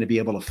you're not going to be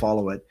able to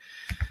follow it.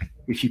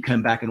 If you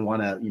come back and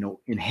want to,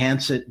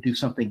 enhance it, do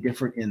something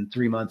different in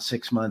 3 months,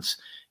 6 months,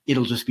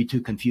 it'll just be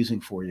too confusing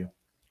for you.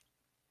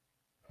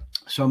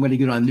 So I'm going to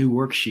get on a new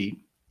worksheet.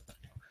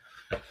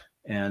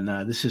 And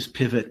this is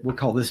pivot. We'll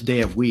call this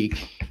day of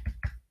week.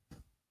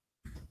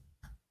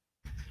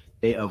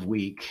 Day of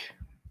week.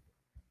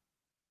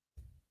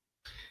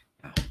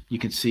 You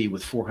can see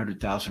with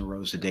 400,000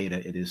 rows of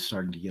data, it is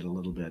starting to get a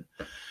little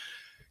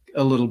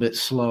bit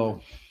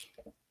slow.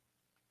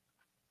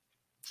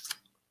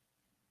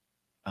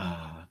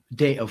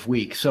 Day of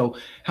week. So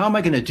how am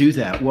I going to do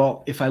that?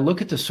 Well, if I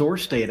look at the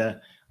source data,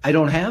 I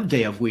don't have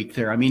day of week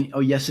there. I mean, oh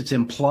yes, it's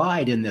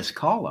implied in this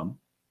column,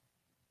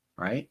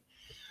 right?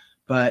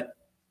 But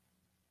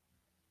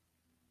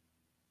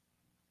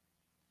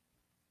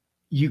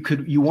you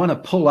want to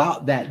pull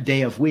out that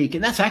day of week,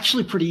 and that's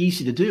actually pretty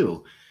easy to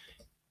do.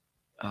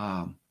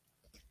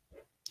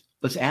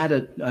 Let's add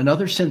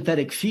another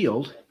synthetic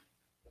field,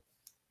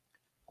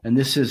 and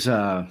this is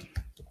day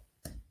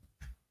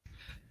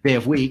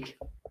of week.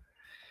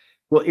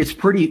 Well, it's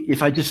pretty,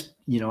 if I just,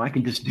 I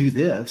can just do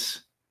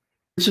this.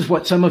 This is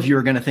what some of you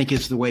are going to think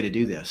is the way to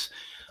do this.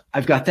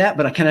 I've got that,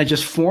 but can I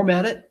just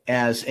format it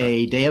as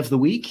a day of the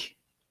week?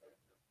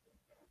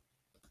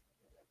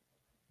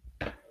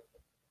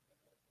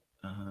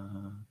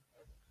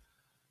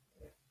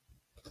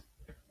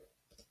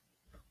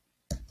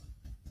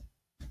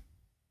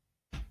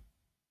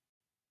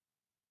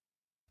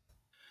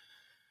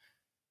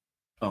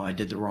 Oh, I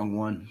did the wrong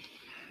one.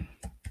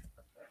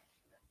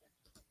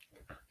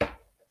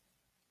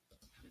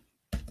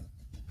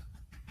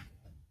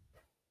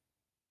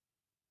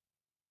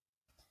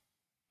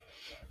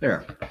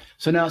 There.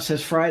 So now it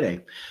says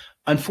Friday.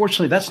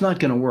 Unfortunately, that's not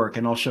going to work,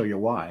 and I'll show you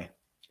why.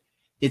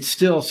 It's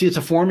still, see, it's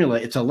a formula.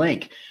 It's a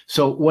link.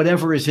 So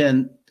whatever is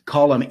in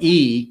column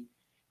E,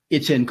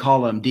 it's in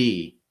column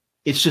D.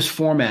 It's just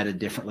formatted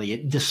differently.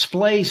 It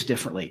displays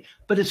differently,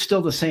 but it's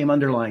still the same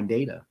underlying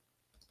data.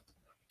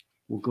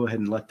 We'll go ahead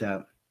and let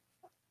that.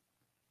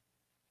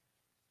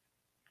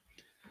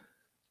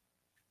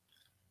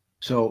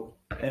 So,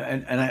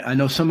 and I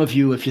know some of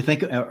you, if you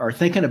are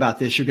thinking about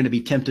this, you're going to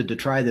be tempted to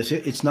try this.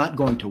 It's not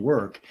going to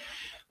work.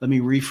 Let me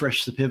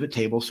refresh the pivot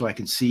table so I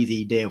can see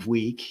the day of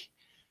week.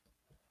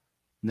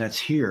 And that's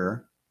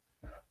here.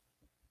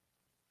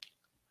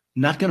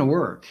 Not going to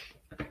work.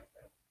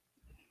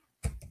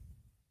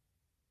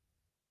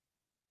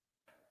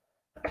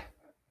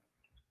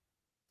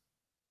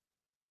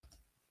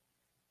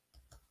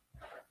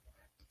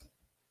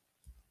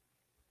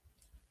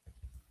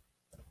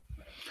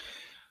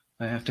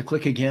 I have to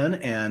click again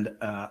and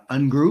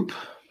ungroup.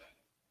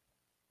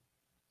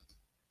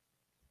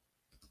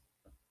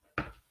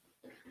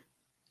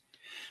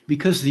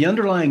 because the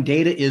underlying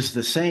data is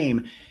the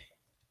same,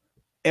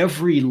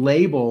 every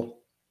label,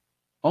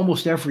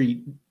 almost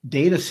every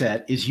data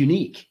set is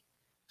unique.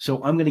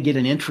 So I'm going to get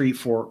an entry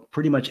for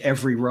pretty much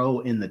every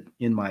row in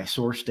my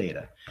source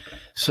data.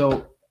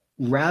 So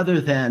rather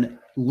than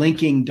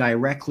linking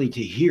directly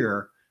to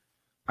here,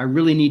 I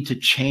really need to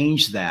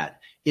change that.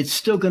 It's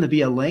still going to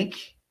be a link,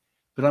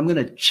 but I'm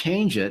going to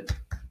change it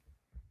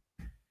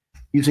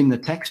using the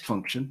text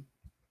function.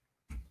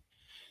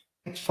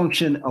 Text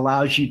function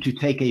allows you to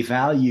take a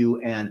value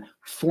and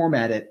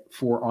format it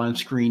for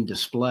on-screen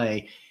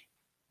display,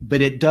 but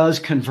it does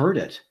convert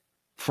it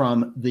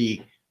from the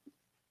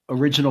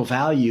original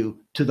value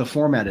to the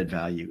formatted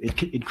value.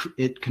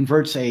 It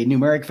converts a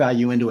numeric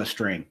value into a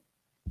string,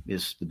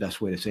 is the best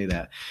way to say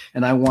that.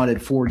 And I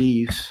wanted 4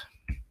 Ds.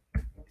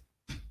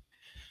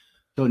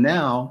 So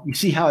now you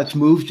see how it's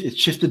moved, it's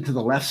shifted to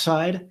the left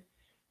side.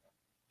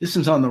 This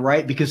one's on the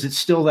right because it's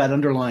still that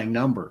underlying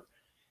number.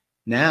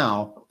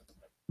 Now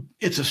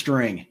it's a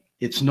string.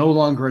 It's no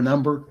longer a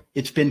number.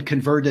 It's been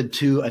converted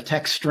to a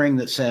text string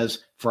that says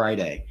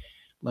Friday.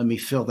 Let me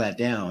fill that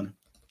down.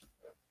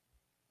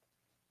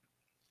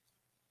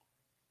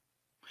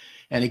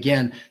 And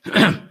again,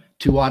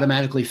 to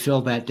automatically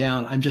fill that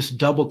down, I'm just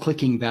double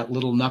clicking that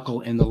little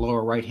knuckle in the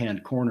lower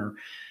right-hand corner.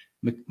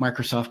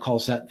 Microsoft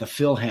calls that the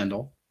fill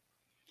handle.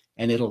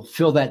 And it'll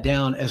fill that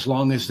down as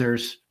long as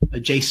there's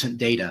adjacent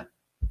data.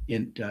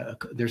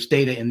 There's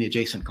data in the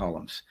adjacent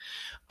columns.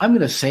 I'm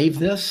going to save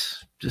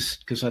this just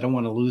because I don't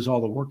want to lose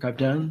all the work I've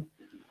done.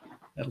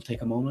 That'll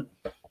take a moment.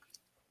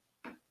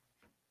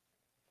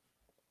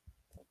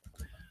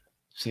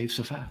 Save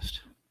so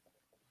fast.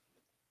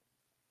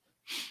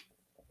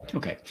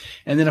 Okay.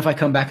 And then if I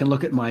come back and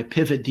look at my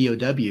pivot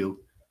DOW,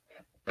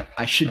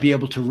 I should be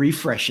able to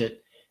refresh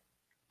it.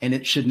 And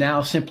it should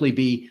now simply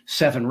be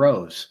 7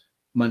 rows,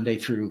 Monday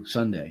through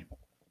Sunday.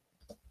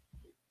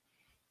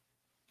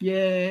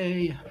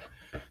 Yay.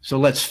 So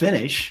let's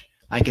finish.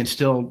 I can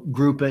still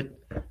group it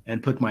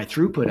and put my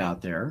throughput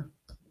out there.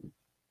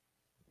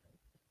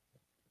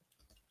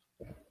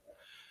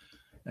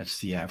 That's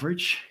the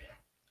average.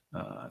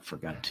 I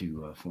forgot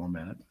to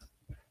format it.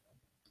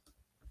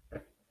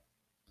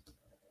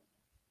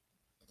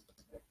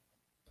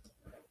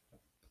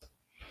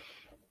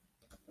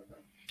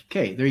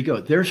 Okay, there you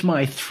go. There's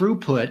my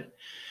throughput.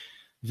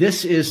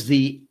 This is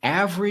the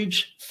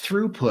average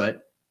throughput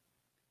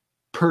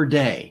per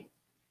day.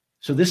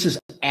 So this is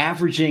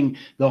averaging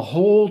the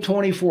whole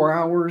 24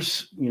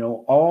 hours,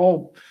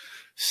 all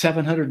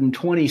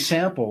 720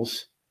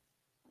 samples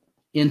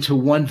into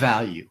one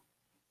value.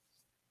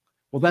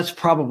 Well, that's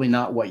probably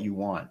not what you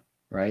want,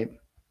 right?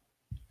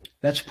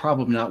 That's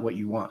probably not what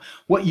you want.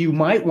 What you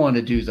might want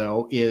to do,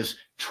 though, is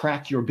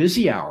track your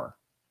busy hour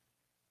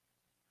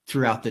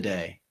throughout the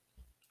day.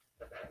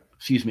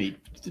 Excuse me,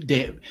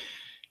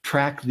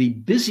 track the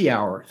busy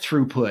hour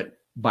throughput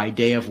by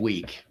day of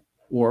week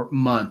or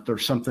month or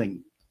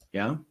something.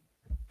 Yeah.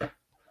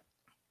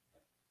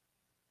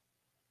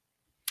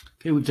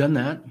 Okay, we've done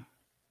that.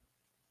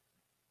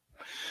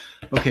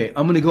 Okay,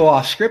 I'm going to go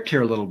off script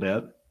here a little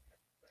bit.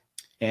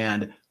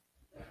 And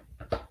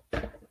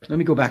let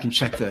me go back and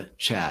check the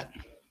chat.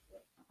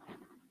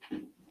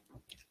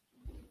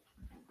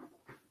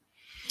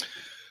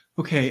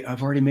 Okay,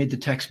 I've already made the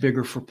text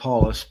bigger for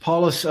Paulus.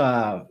 Paulus,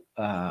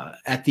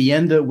 at the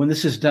end, when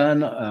this is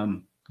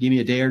done, give me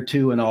a day or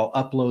two and I'll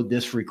upload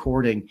this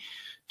recording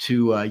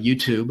to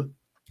YouTube.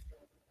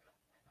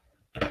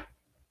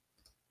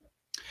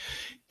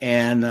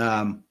 And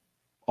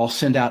I'll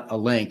send out a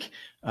link.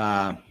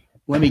 Let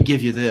me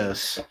give you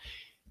this.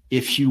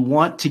 If you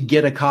want to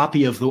get a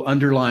copy of the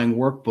underlying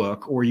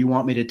workbook, or you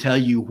want me to tell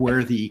you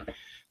where the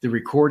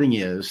recording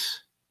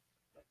is,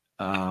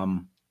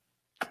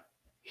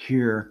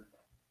 here's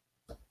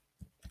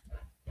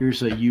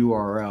a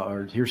URL,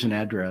 or here's an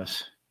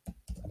address.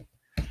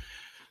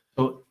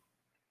 So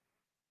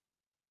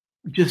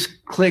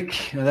just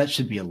click, that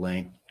should be a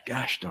link.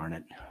 Gosh darn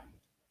it.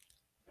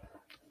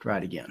 Try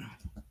it again.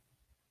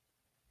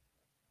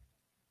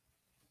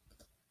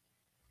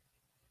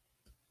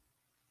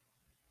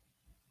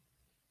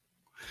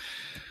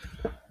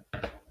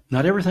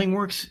 Not everything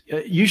works.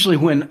 Usually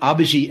when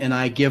Abhijit and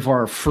I give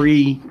our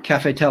free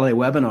Cafe Tele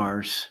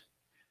webinars,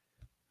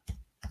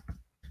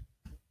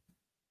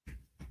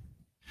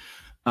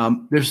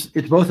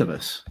 it's both of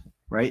us,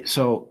 right?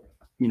 So,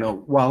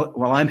 while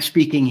I'm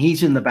speaking,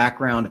 he's in the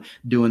background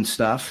doing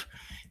stuff.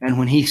 And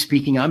when he's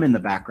speaking, I'm in the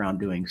background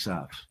doing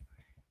stuff.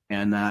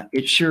 And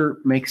it sure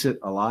makes it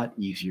a lot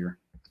easier.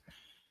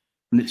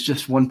 When it's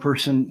just one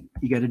person,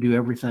 you got to do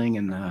everything.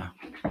 And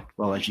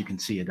well, as you can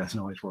see, it doesn't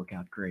always work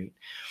out great.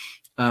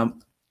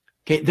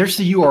 Okay, there's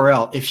the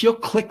URL. If you'll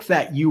click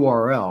that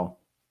URL,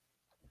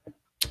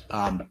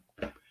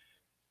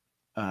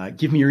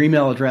 give me your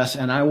email address,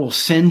 and I will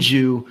send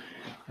you.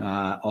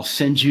 I'll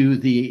send you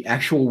the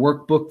actual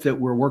workbook that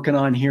we're working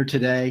on here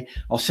today.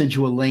 I'll send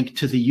you a link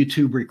to the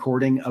YouTube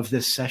recording of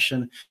this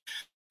session.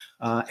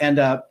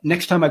 And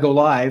next time I go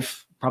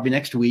live, probably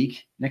next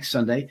week, next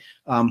Sunday,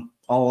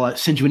 I'll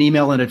send you an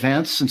email in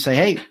advance and say,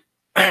 hey,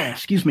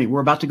 excuse me,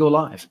 we're about to go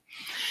live.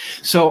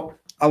 So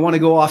I want to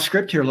go off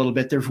script here a little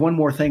bit. There's one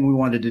more thing we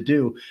wanted to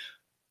do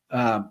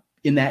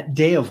in that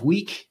day of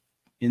week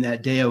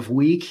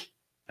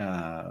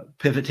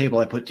pivot table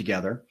I put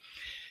together.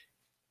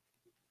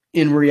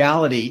 In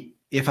reality,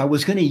 if I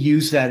was going to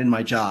use that in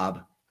my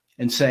job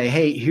and say,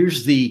 hey,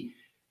 here's the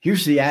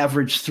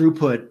average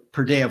throughput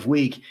per day of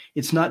week,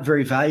 it's not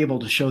very valuable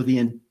to show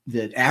the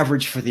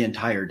average for the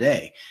entire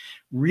day.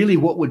 Really,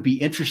 what would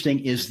be interesting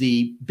is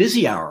the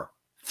busy hour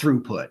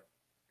throughput,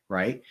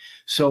 right?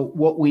 So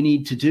what we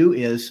need to do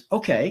is,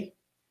 okay,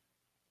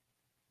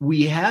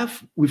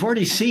 we've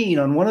already seen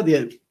on one of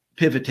the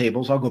pivot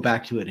tables, I'll go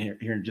back to it here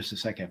in just a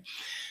second.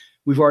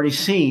 We've already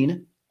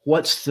seen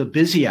what's the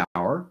busy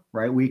hour,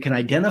 right? We can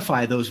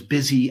identify those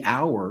busy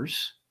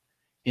hours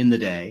in the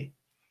day.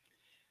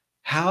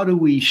 How do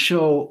we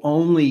show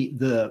only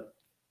the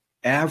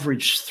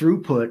average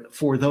throughput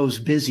for those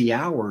busy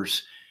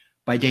hours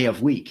by day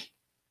of week?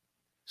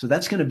 So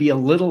that's going to be a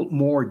little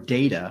more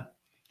data,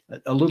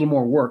 a little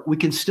more work. We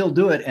can still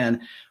do it.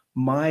 And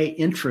my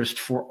interest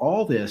for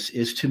all this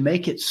is to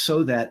make it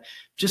so that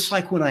just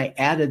like when I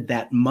added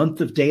that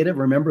month of data,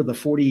 remember the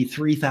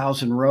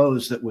 43,000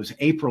 rows that was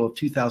April of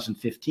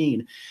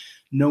 2015,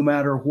 no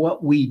matter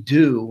what we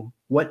do,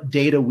 what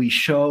data we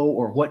show,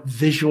 or what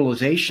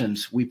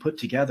visualizations we put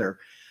together,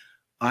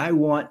 I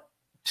want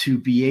to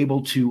be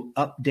able to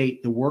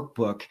update the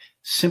workbook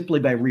simply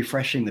by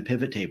refreshing the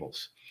pivot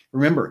tables.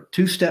 Remember,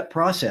 two-step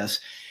process,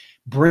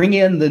 bring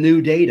in the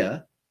new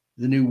data,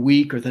 the new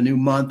week or the new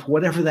month,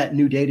 whatever that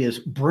new data is,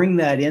 bring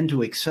that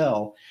into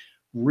Excel,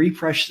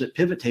 refresh the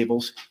pivot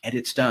tables, and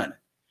it's done.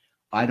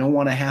 I don't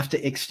want to have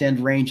to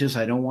extend ranges.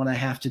 I don't want to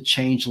have to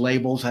change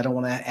labels. I don't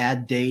want to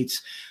add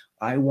dates.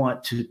 I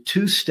want to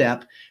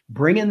two-step,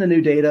 bring in the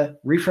new data,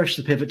 refresh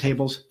the pivot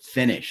tables,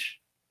 finish.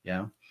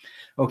 Yeah.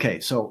 Okay,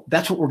 so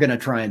that's what we're going to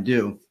try and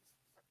do.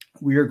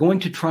 We are going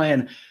to try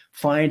and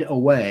find a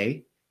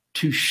way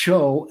to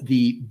show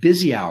the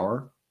busy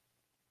hour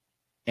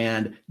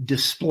and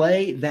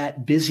display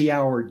that busy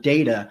hour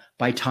data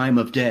by time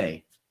of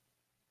day.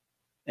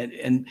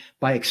 And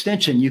by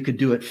extension, you could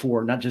do it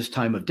for not just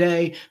time of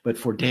day, but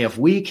for day of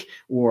week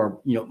or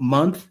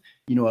month.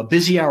 A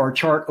busy hour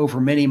chart over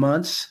many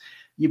months.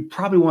 You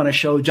probably want to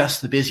show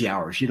just the busy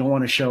hours. You don't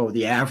want to show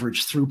the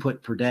average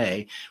throughput per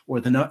day or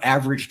the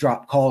average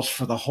drop calls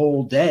for the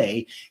whole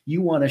day.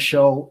 You want to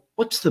show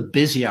what's the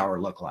busy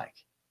hour look like.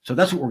 So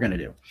that's what we're going to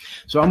do.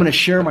 So I'm going to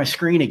share my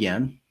screen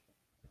again.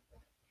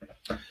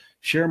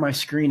 Share my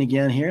screen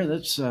again here.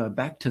 Let's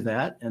back to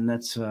that, and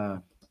that's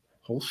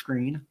whole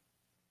screen.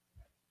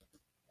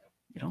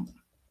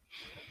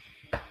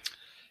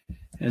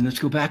 And let's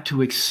go back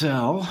to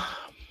Excel.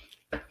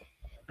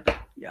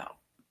 Yeah.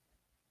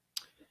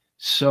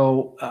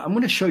 So I'm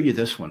going to show you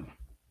this one.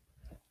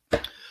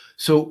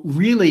 So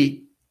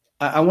really,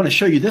 I want to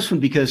show you this one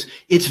because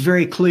it's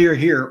very clear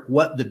here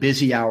what the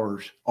busy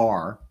hours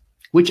are,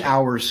 which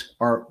hours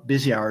are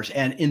busy hours.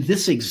 And in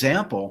this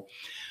example,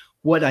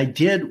 what I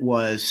did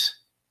was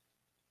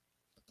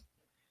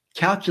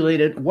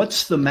calculated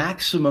what's the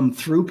maximum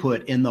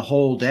throughput in the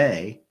whole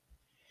day.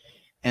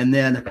 And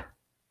then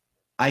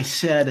I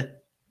said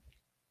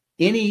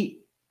any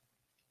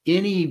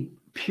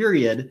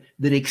period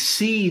that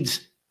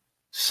exceeds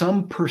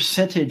some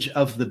percentage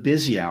of the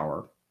busy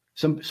hour,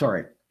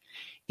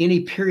 any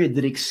period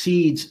that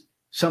exceeds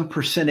some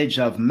percentage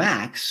of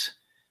max,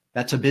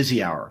 that's a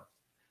busy hour.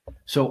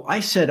 So I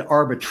said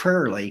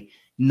arbitrarily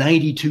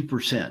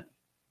 92%,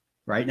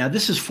 right? Now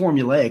this is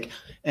formulaic,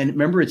 and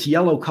remember it's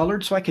yellow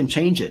colored, so I can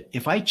change it.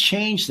 If I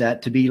change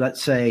that to be,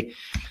 let's say,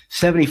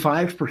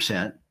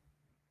 75%,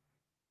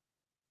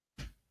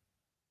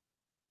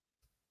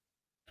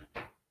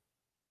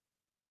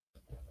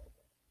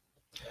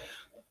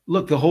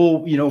 look, the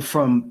whole,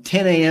 from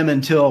 10 a.m.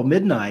 until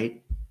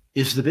midnight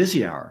is the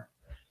busy hour.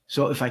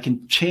 So if I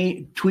can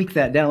tweak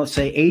that down, let's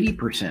say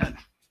 80%.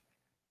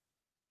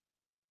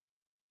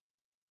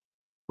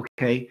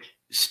 Okay,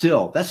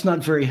 still, that's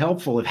not very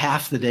helpful if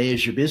half the day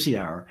is your busy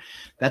hour.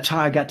 That's how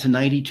I got to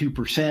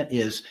 92%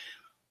 is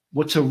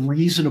what's a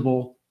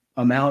reasonable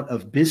amount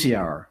of busy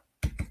hour.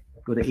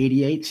 Go to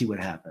 88, see what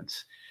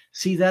happens.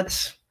 See,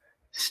 that's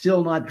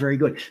still not very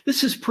good.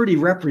 This is pretty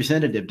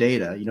representative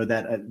data,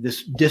 that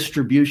this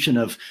distribution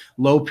of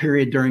low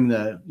period during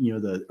the,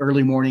 the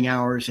early morning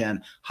hours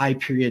and high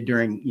period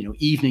during,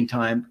 evening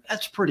time.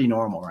 That's pretty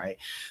normal, right?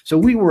 So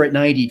we were at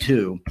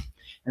 92,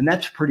 and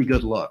that's a pretty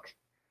good look.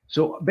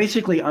 So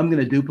basically, I'm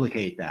going to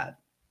duplicate that.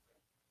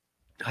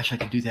 Gosh, I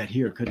could do that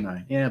here, couldn't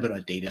I? Yeah, but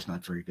our data is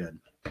not very good.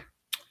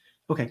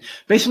 Okay,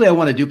 basically, I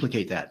want to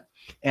duplicate that.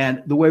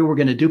 And the way we're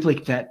going to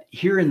duplicate that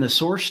here in the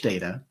source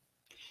data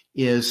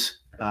is,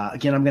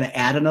 again, I'm going to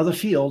add another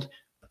field.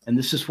 And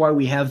this is why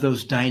we have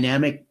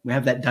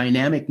that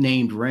dynamic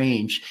named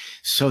range,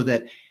 so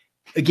that,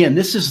 again,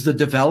 this is the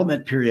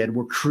development period.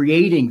 We're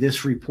creating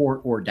this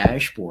report or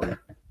dashboard.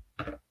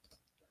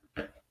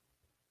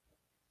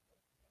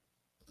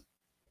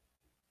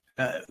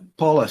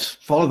 Paulus,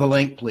 follow the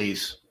link,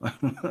 please. I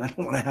don't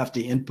want to have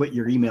to input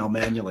your email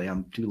manually.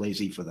 I'm too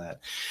lazy for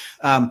that.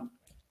 I'm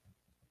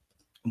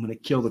going to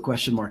kill the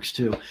question marks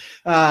too.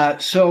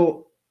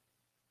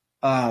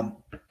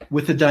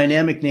 With the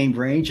dynamic named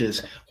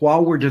ranges,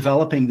 while we're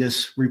developing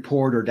this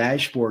report or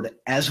dashboard,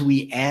 as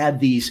we add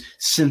these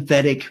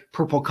synthetic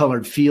purple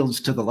colored fields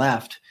to the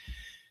left,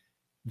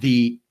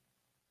 the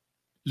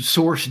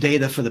source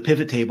data for the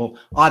pivot table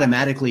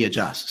automatically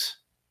adjusts.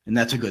 And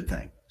that's a good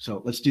thing.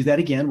 So let's do that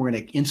again. We're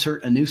going to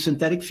insert a new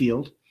synthetic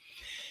field.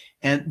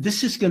 And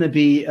this is going to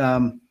be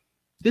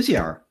busy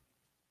hour.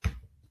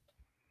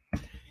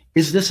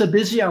 Is this a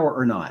busy hour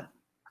or not?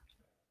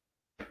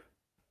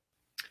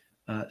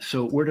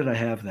 So where did I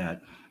have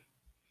that?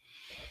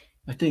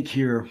 I think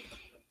here.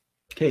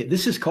 Okay,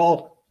 this is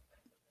called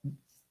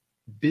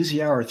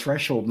busy hour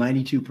threshold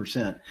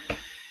 92%.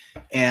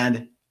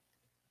 And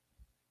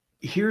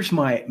here's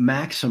my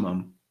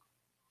maximum.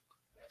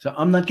 So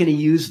I'm not going to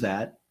use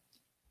that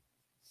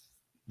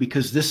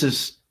because this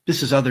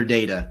is other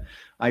data.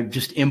 I've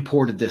just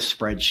imported this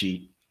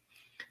spreadsheet.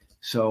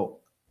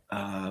 So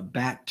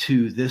back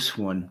to this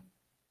one.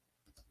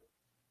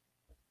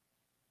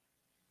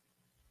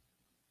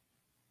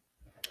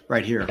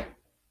 Right here.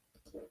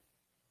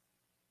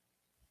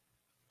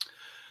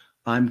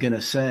 I'm going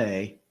to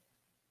say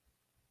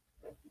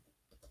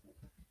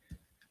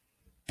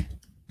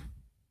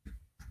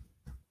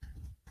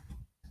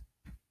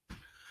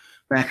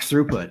max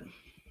throughput.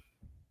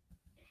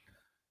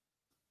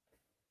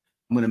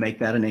 I'm going to make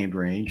that a named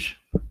range.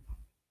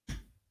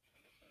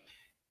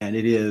 And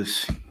it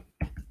is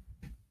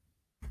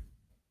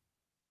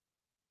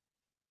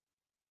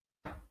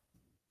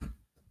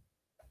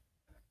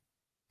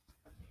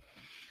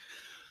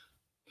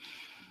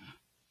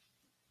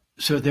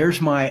so there's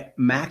my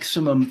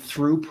maximum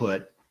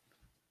throughput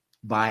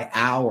by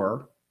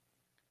hour.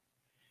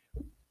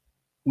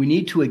 We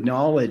need to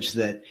acknowledge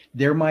that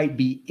there might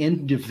be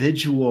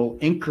individual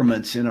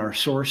increments in our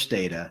source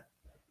data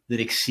that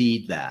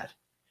exceed that,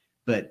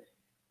 but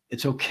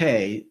it's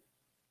okay.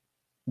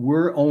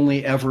 We're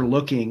only ever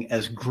looking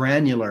as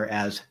granular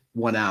as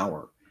 1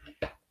 hour.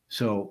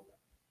 So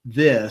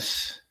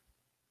this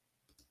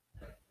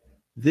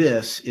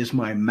is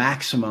my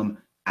maximum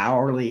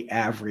hourly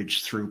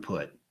average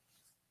throughput.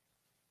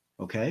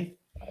 Okay.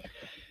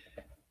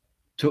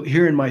 So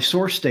here in my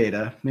source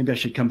data, maybe I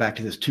should come back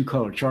to this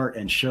 2-color chart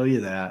and show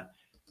you that.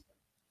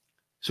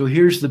 So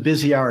here's the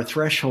busy hour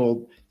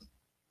threshold.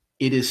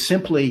 It is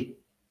simply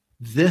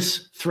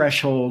this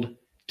threshold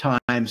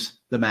times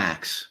the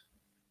max.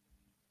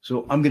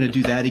 So I'm going to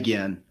do that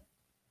again.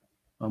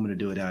 I'm going to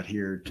do it out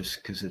here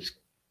just because it's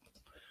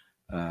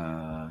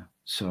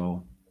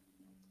so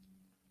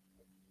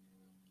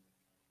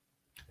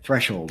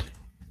threshold.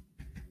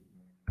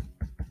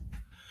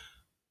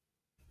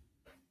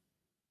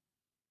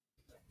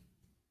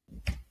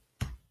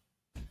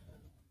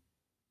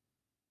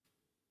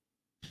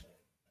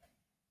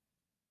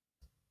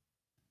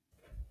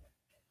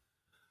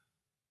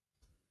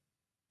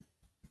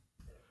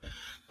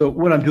 So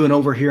what I'm doing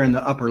over here in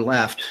the upper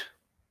left,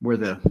 where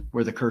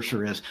the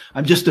cursor is,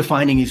 I'm just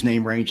defining these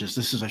name ranges.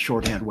 This is a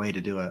shorthand way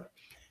to do it.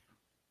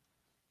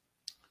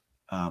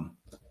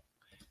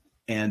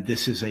 And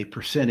this is a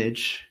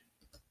percentage.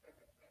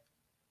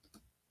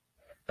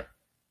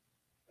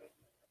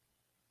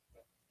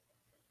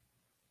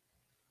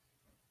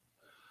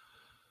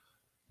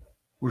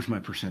 Where's my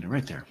percentage?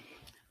 Right there.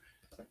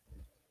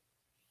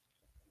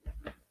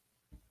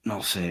 And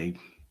I'll say,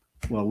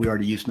 well, we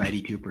already used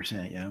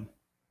 92%, yeah.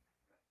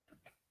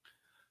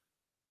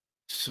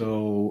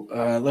 So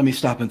let me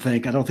stop and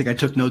think. I don't think I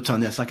took notes on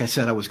this. Like I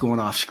said, I was going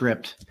off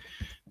script,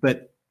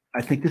 but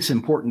I think this is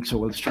important. So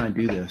let's try and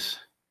do this.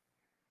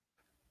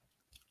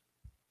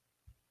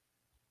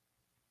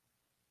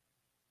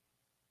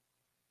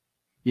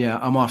 Yeah,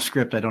 I'm off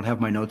script. I don't have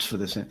my notes for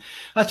this.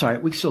 That's all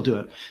right. We can still do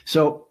it.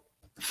 So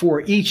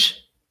for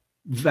each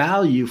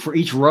value, for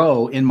each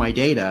row in my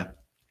data,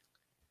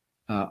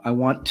 I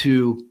want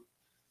to,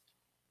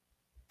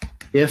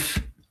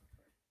 if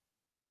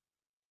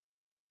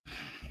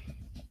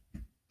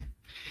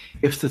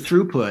the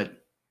throughput,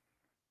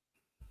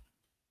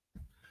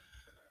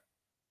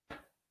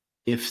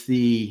 here's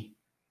the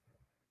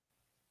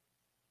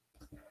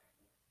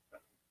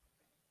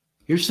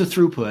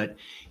throughput,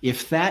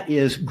 if that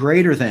is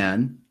greater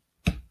than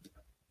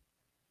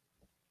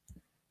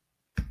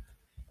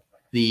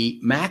the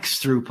max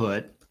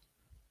throughput,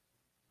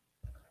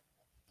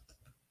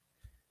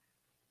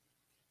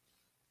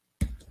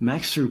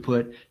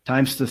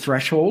 times the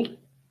threshold,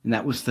 and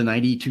that was the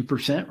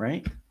 92%,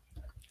 right?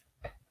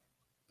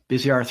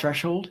 Busy hour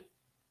threshold.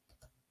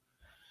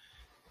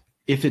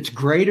 If it's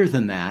greater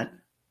than that,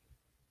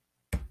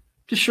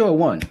 just show a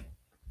 1,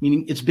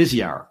 meaning it's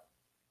busy hour.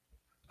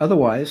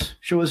 Otherwise,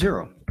 show a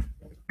 0.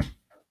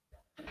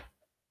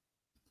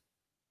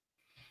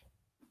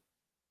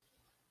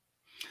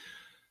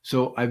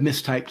 So I've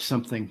mistyped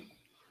something.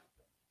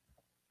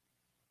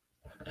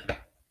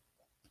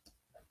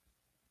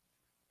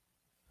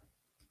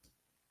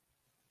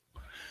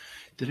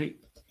 Did I?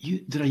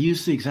 Did I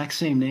use the exact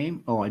same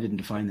name? Oh, I didn't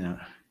define that.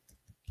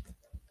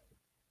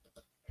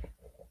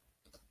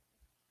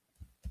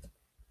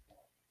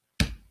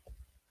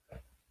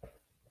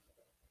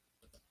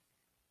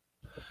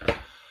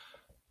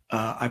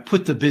 I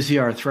put the busy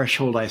hour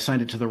threshold. I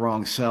assigned it to the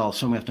wrong cell,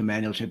 so I'm going to have to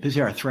manually check.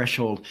 Busy hour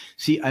threshold.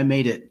 See, I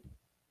made it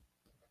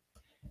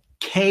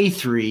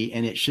K3,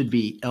 and it should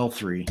be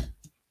L3.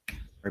 Sorry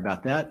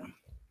about that.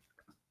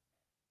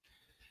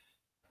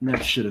 And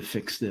that should have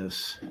fixed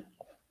this.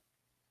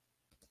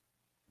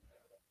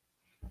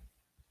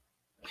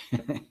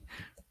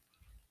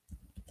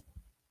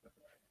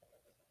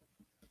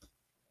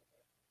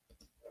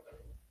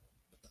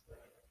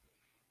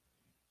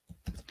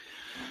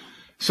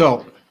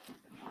 So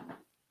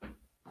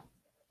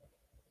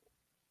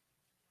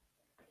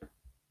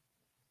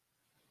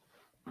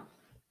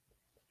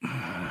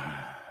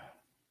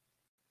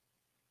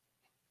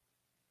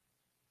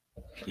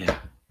yeah,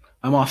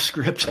 I'm off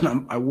script,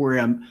 and I worry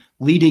I'm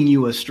leading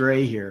you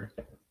astray here.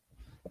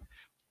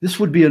 This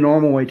would be a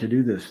normal way to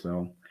do this,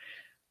 though.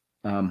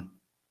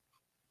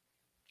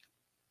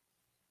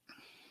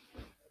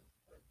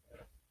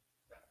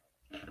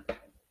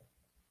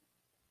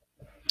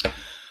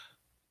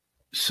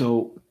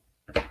 So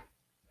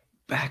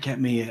back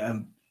at me,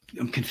 I'm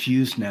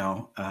confused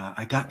now.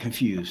 I got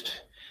confused.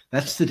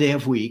 That's the day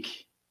of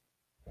week,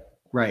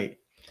 right?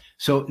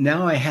 So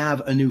now I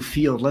have a new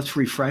field. Let's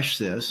refresh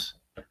this.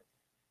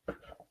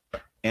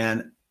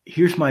 And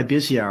here's my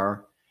busy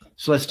hour.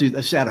 So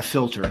let's add a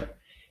filter.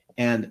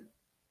 And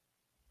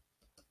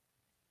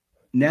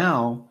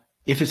now,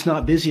 if it's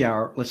not busy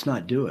hour, let's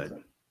not do it.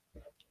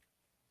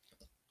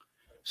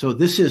 So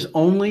this is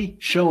only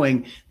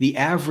showing the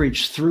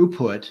average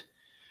throughput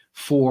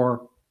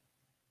for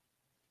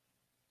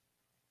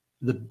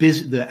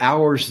the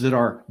hours that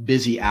are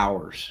busy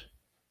hours.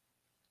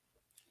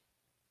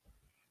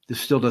 This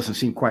still doesn't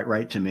seem quite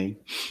right to me,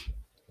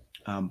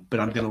 but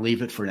I'm going to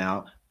leave it for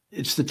now.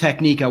 It's the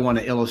technique I want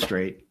to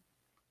illustrate.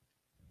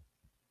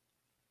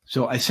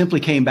 So I simply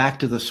came back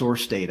to the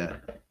source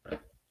data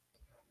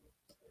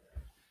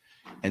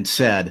and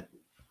said,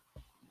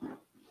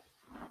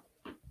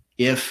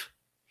 if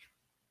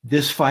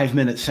this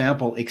 5-minute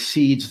sample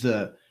exceeds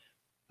the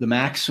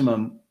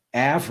maximum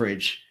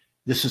average,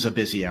 this is a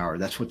busy hour.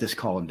 That's what this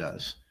column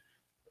does,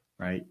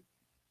 right?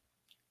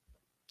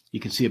 You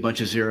can see a bunch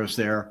of zeros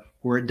there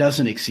where it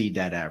doesn't exceed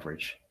that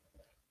average.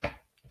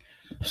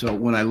 So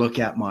when I look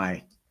at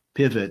my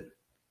pivot,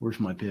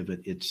 where's my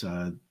pivot? It's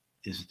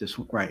is it this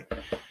one? Right.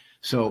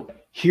 So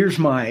here's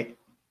my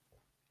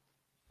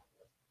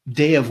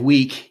day of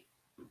week.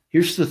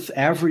 Here's the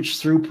average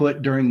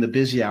throughput during the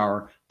busy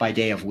hour by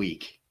day of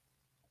week.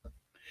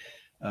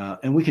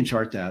 And we can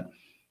chart that.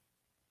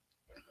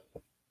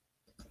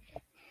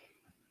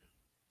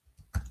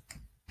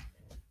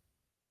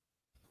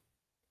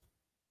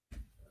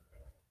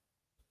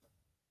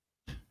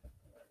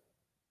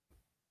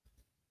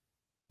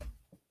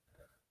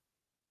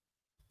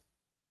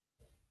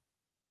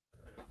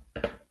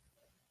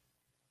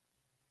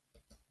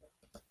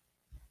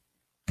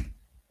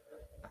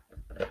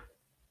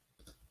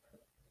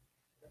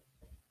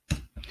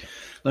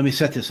 Let me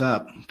set this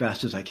up as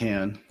fast as I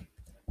can.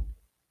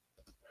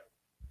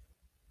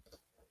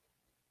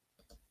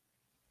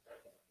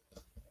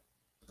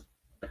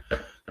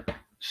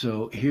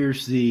 So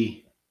here's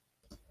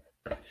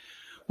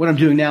what I'm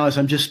doing now is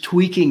I'm just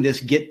tweaking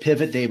this get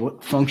pivot table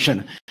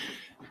function,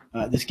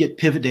 this get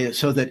pivot data,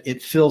 so that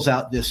it fills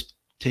out this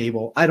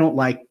table. I don't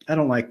like,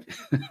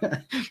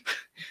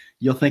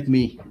 you'll think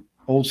me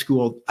old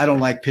school. I don't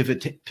like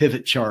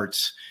pivot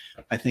charts.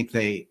 I think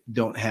they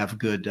don't have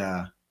good,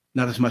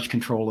 not as much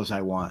control as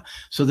I want.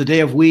 So the day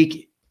of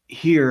week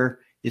here,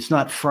 it's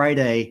not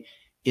Friday,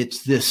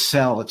 it's this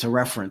cell, it's a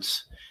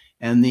reference.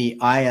 And the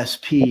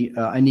ISP,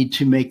 I need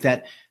to make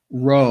that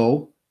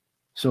row.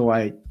 So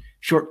I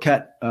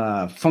shortcut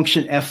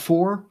function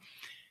F4,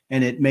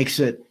 and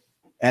it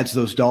adds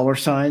those dollar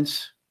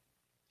signs.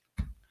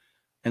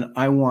 And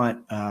I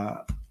want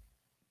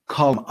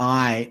column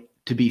I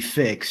to be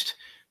fixed,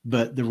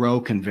 but the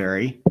row can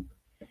vary.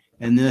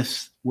 And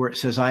this, where it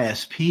says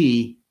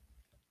ISP,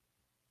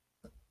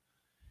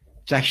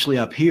 it's actually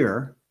up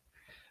here.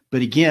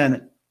 But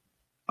again,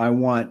 I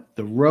want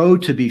the row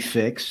to be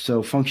fixed.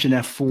 So function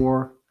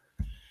F4,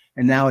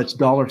 and now it's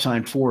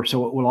 $4.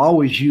 So it will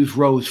always use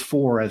rows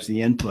 4 as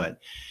the input.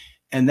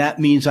 And that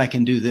means I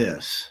can do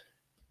this.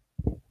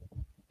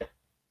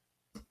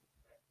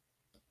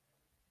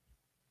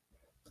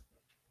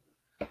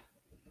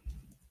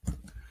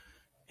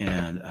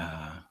 And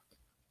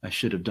I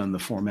should have done the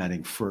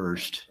formatting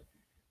first.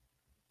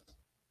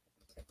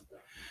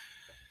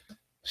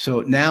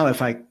 So now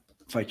if I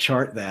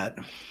chart that,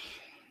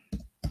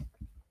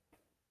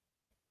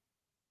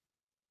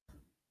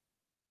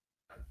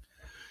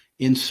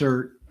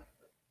 insert,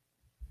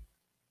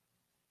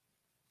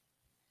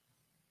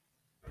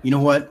 you know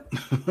what?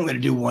 I'm going to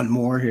do one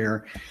more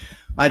here.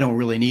 I don't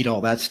really need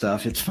all that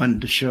stuff. It's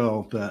fun to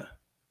show, but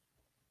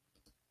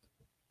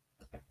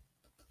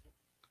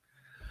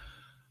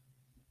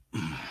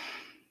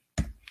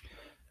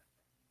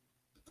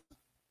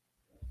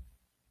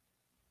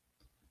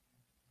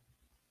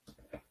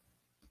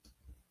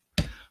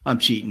I'm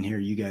cheating here,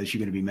 you guys. You're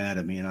going to be mad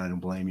at me, and I don't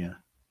blame you.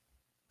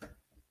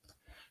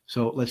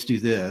 So let's do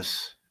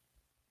this.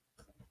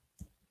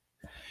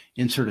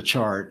 Insert a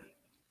chart.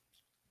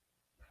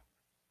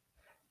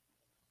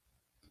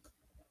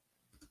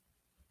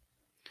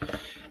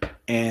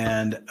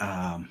 And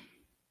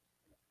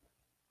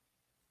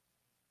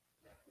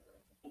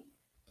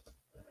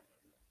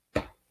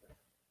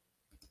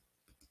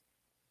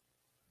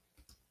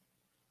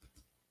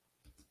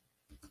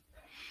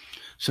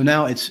so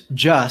now it's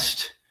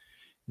just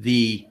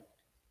the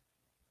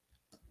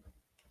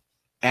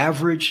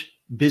average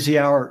busy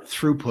hour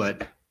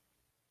throughput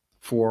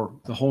for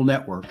the whole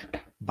network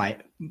by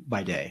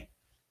day.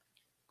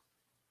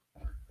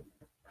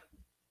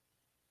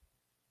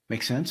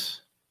 Make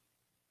sense?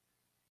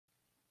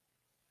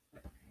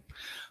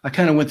 I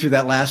kind of went through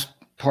that last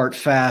part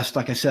fast.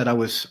 Like I said, I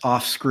was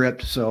off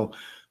script, so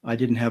I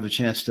didn't have a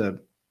chance to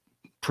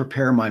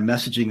prepare my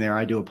messaging there.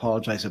 I do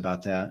apologize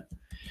about that.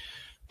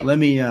 Let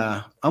me,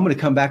 I'm going to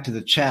come back to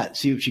the chat,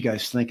 see what you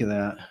guys think of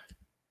that.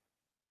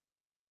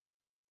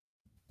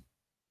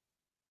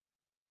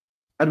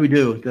 How do we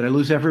do? Did I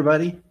lose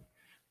everybody?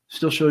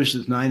 Still shows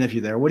there's 9 of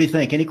you there. What do you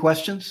think? Any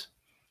questions?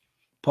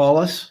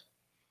 Paulus,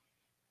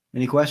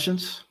 any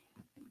questions?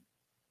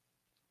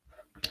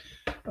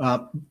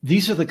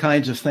 These are the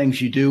kinds of things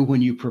you do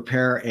when you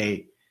prepare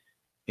a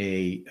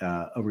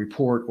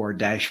report or a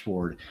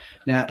dashboard.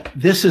 Now,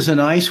 this is a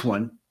nice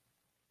one,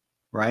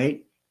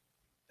 right?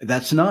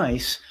 That's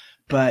nice,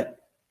 but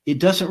it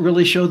doesn't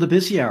really show the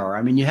busy hour.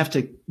 I mean, you have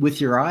to,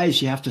 with your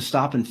eyes, you have to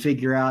stop and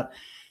figure out,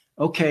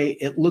 okay,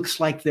 it looks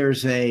like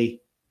there's a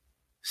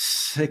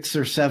 6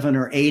 or 7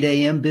 or 8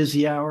 a.m.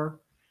 busy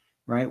hour,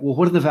 right? Well,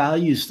 what are the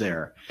values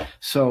there?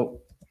 So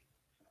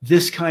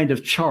this kind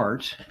of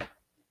chart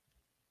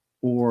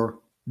or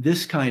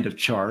this kind of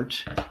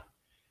chart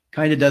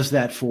kind of does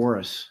that for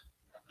us.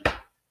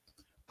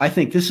 I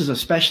think this is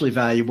especially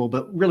valuable,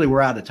 but really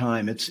we're out of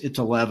time. It's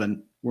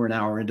 11. We're an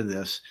hour into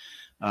this.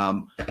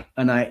 And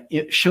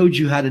it showed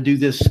you how to do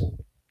this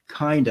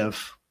kind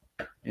of,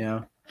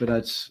 yeah, but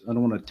I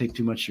don't want to take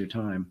too much of your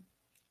time.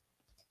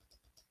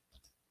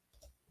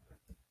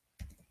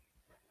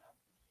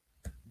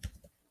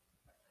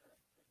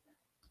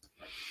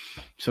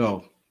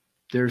 So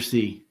there's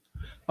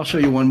I'll show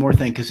you one more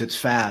thing because it's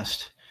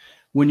fast.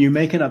 When you're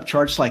making up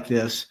charts like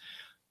this,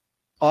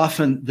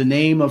 often the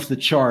name of the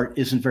chart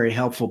isn't very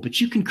helpful, but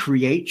you can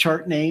create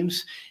chart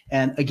names.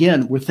 And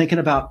again, we're thinking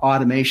about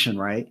automation,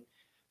 right?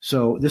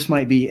 So this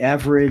might be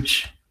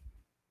average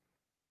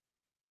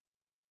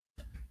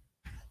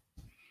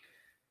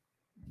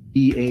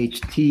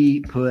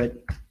DHT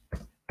put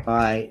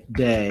by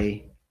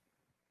day.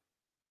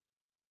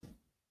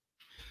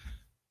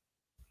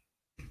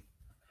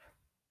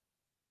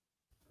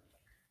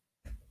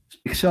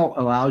 Excel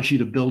allows you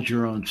to build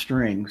your own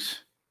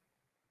strings.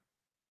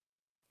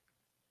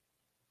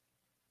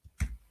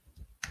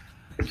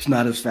 It's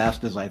not as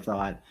fast as I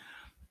thought.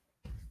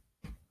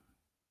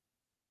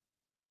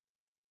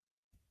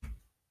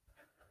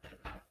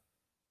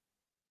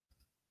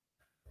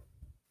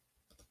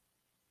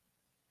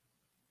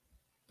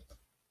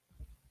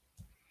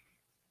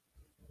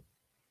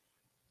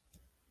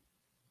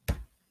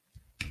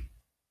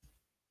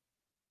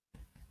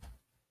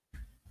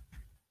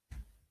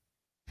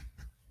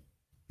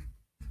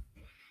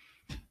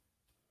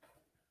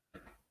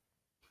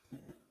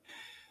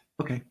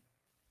 Okay.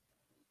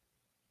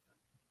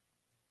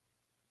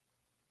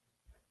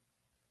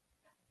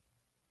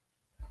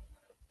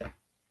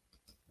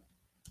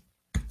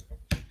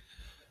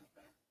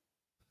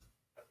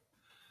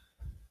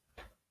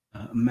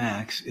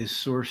 Max is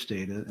source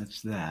data.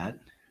 That's that.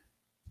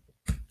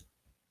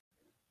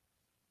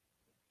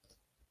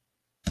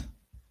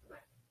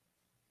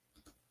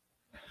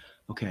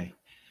 Okay.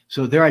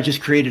 So there I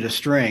just created a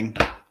string.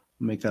 I'll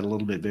make that a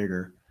little bit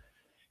bigger.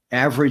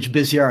 Average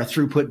busy hour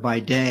throughput by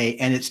day,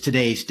 and it's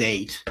today's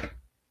date.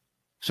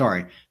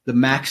 Sorry, the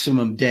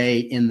maximum day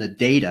in the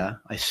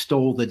data. I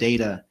stole the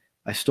data.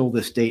 I stole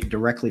this date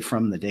directly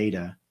from the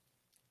data.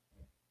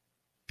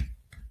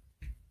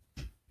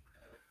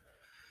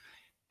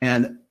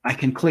 And I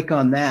can click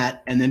on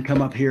that and then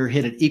come up here,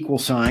 hit an equal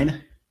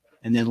sign,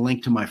 and then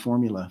link to my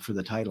formula for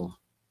the title.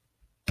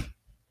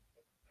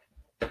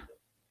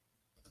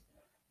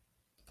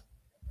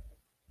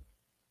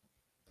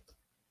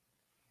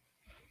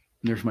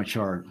 There's my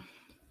chart.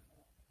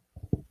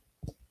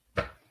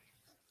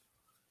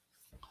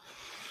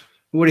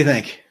 What do you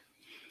think?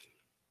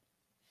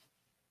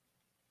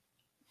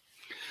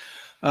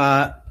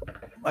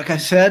 Like I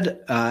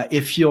said,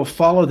 if you'll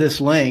follow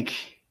this link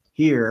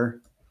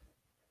here,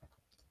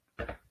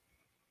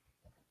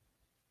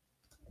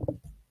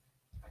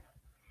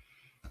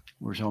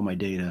 where's all my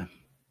data?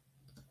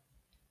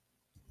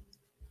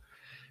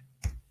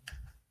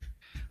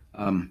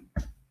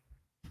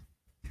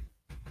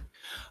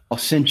 I'll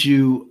send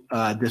you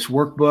this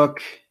workbook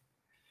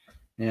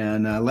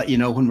and let you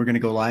know when we're going to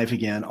go live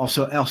again.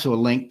 Also a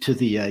link to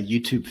the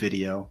YouTube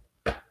video.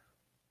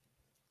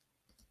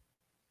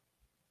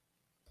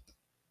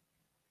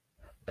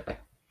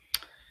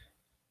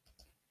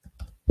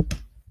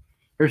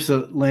 Here's the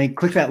link.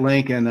 Click that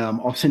link, and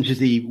I'll send you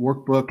the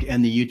workbook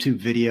and the YouTube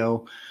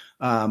video.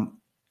 The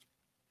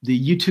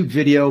YouTube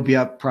video will be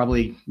up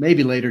probably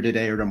maybe later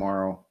today or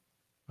tomorrow.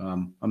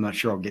 I'm not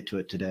sure I'll get to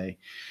it today.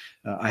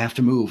 I have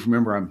to move.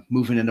 Remember, I'm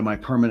moving into my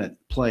permanent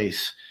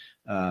place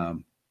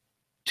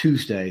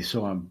Tuesday,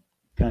 so I'm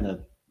kind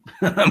of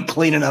I'm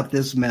cleaning up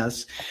this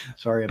mess.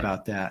 Sorry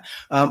about that.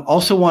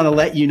 Also want to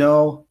let you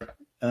know,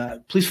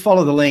 please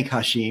follow the link,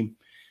 Hashim.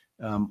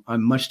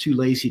 I'm much too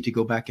lazy to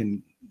go back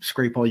and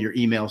scrape all your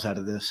emails out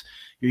of this,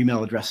 your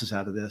email addresses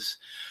out of this.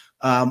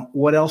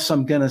 What else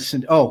I'm going to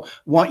send? Oh,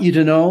 want you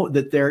to know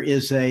that there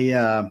is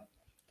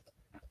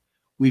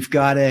we've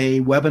got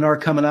a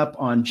webinar coming up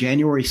on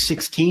January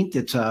 16th.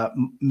 It's a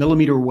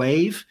millimeter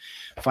wave,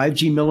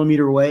 5G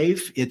millimeter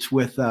wave. It's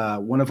with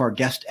one of our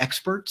guest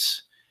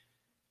experts.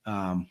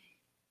 Where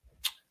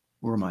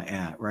am I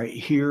at? Right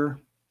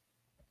here.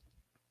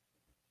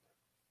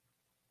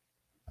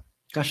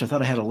 Gosh, I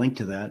thought I had a link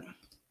to that.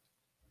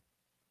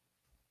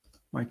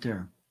 Right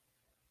there.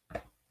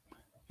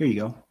 Here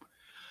you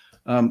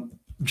go.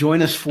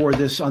 Join us for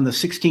this on the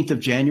 16th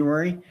of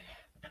January.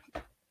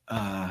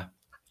 There's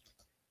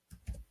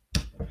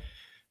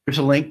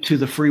a link to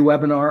the free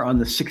webinar on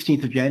the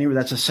 16th of January.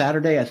 That's a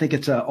Saturday. I think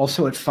it's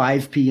also at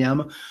 5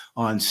 p.m.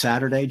 on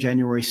Saturday,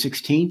 January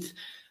 16th.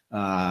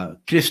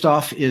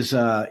 Christoph is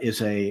a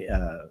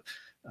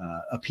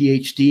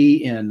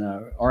PhD in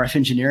RF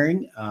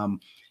engineering,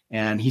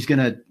 and he's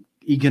gonna.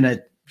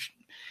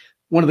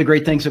 One of the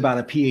great things about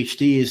a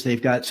PhD is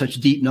they've got such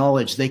deep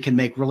knowledge. They can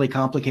make really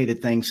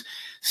complicated things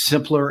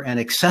simpler and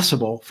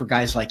accessible for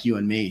guys like you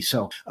and me.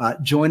 So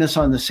join us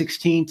on the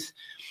 16th.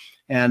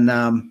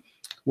 And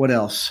what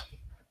else?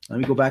 Let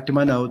me go back to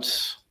my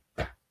notes.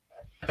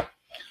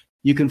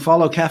 You can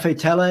follow Cafe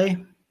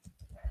Tele.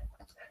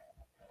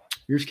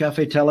 Here's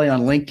Cafe Tele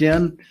on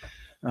LinkedIn.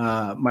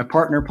 My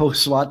partner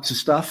posts lots of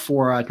stuff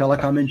for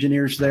telecom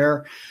engineers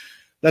there.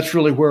 That's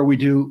really where we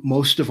do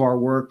most of our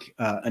work,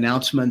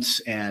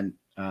 announcements and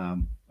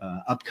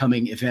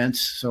upcoming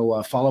events.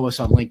 So follow us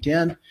on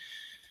LinkedIn.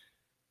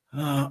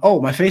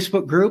 My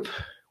Facebook group.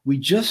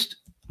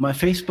 My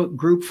Facebook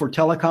group for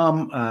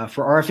telecom,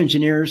 for RF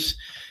engineers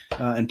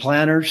and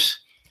planners.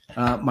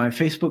 My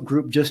Facebook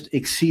group just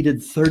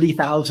exceeded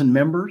 30,000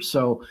 members.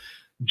 So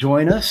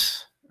join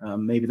us.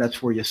 Maybe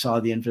that's where you saw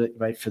the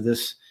invite for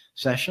this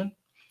session.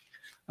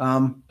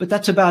 But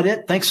that's about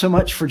it. Thanks so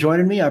much for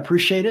joining me. I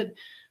appreciate it.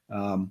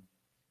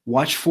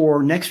 Watch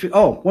for next week.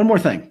 Oh, one more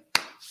thing.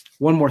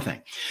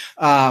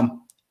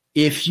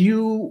 If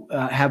you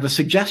have a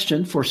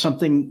suggestion for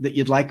something that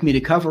you'd like me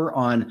to cover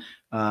on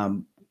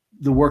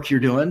the work you're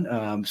doing,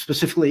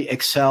 specifically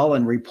Excel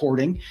and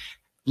reporting,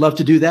 love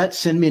to do that.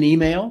 Send me an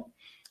email.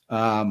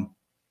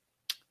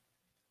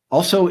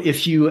 Also,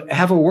 if you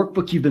have a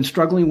workbook you've been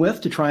struggling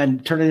with to try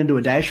and turn it into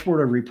a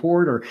dashboard or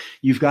report, or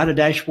you've got a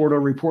dashboard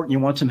or report and you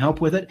want some help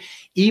with it,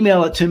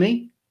 email it to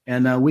me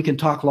and we can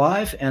talk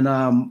live, and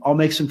I'll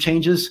make some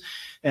changes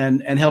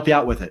and help you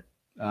out with it.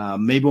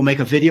 Maybe we'll make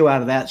a video out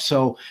of that.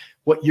 So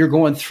what you're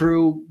going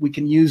through, we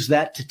can use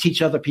that to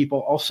teach other people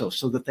also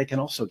so that they can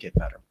also get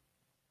better.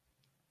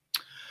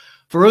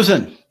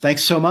 Farouzan,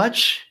 thanks so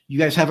much. You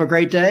guys have a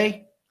great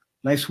day.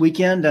 Nice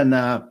weekend, and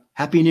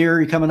Happy New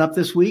Year coming up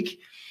this week.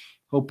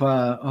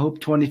 I hope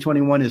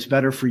 2021 is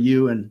better for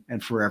you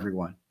and for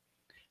everyone.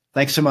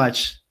 Thanks so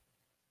much.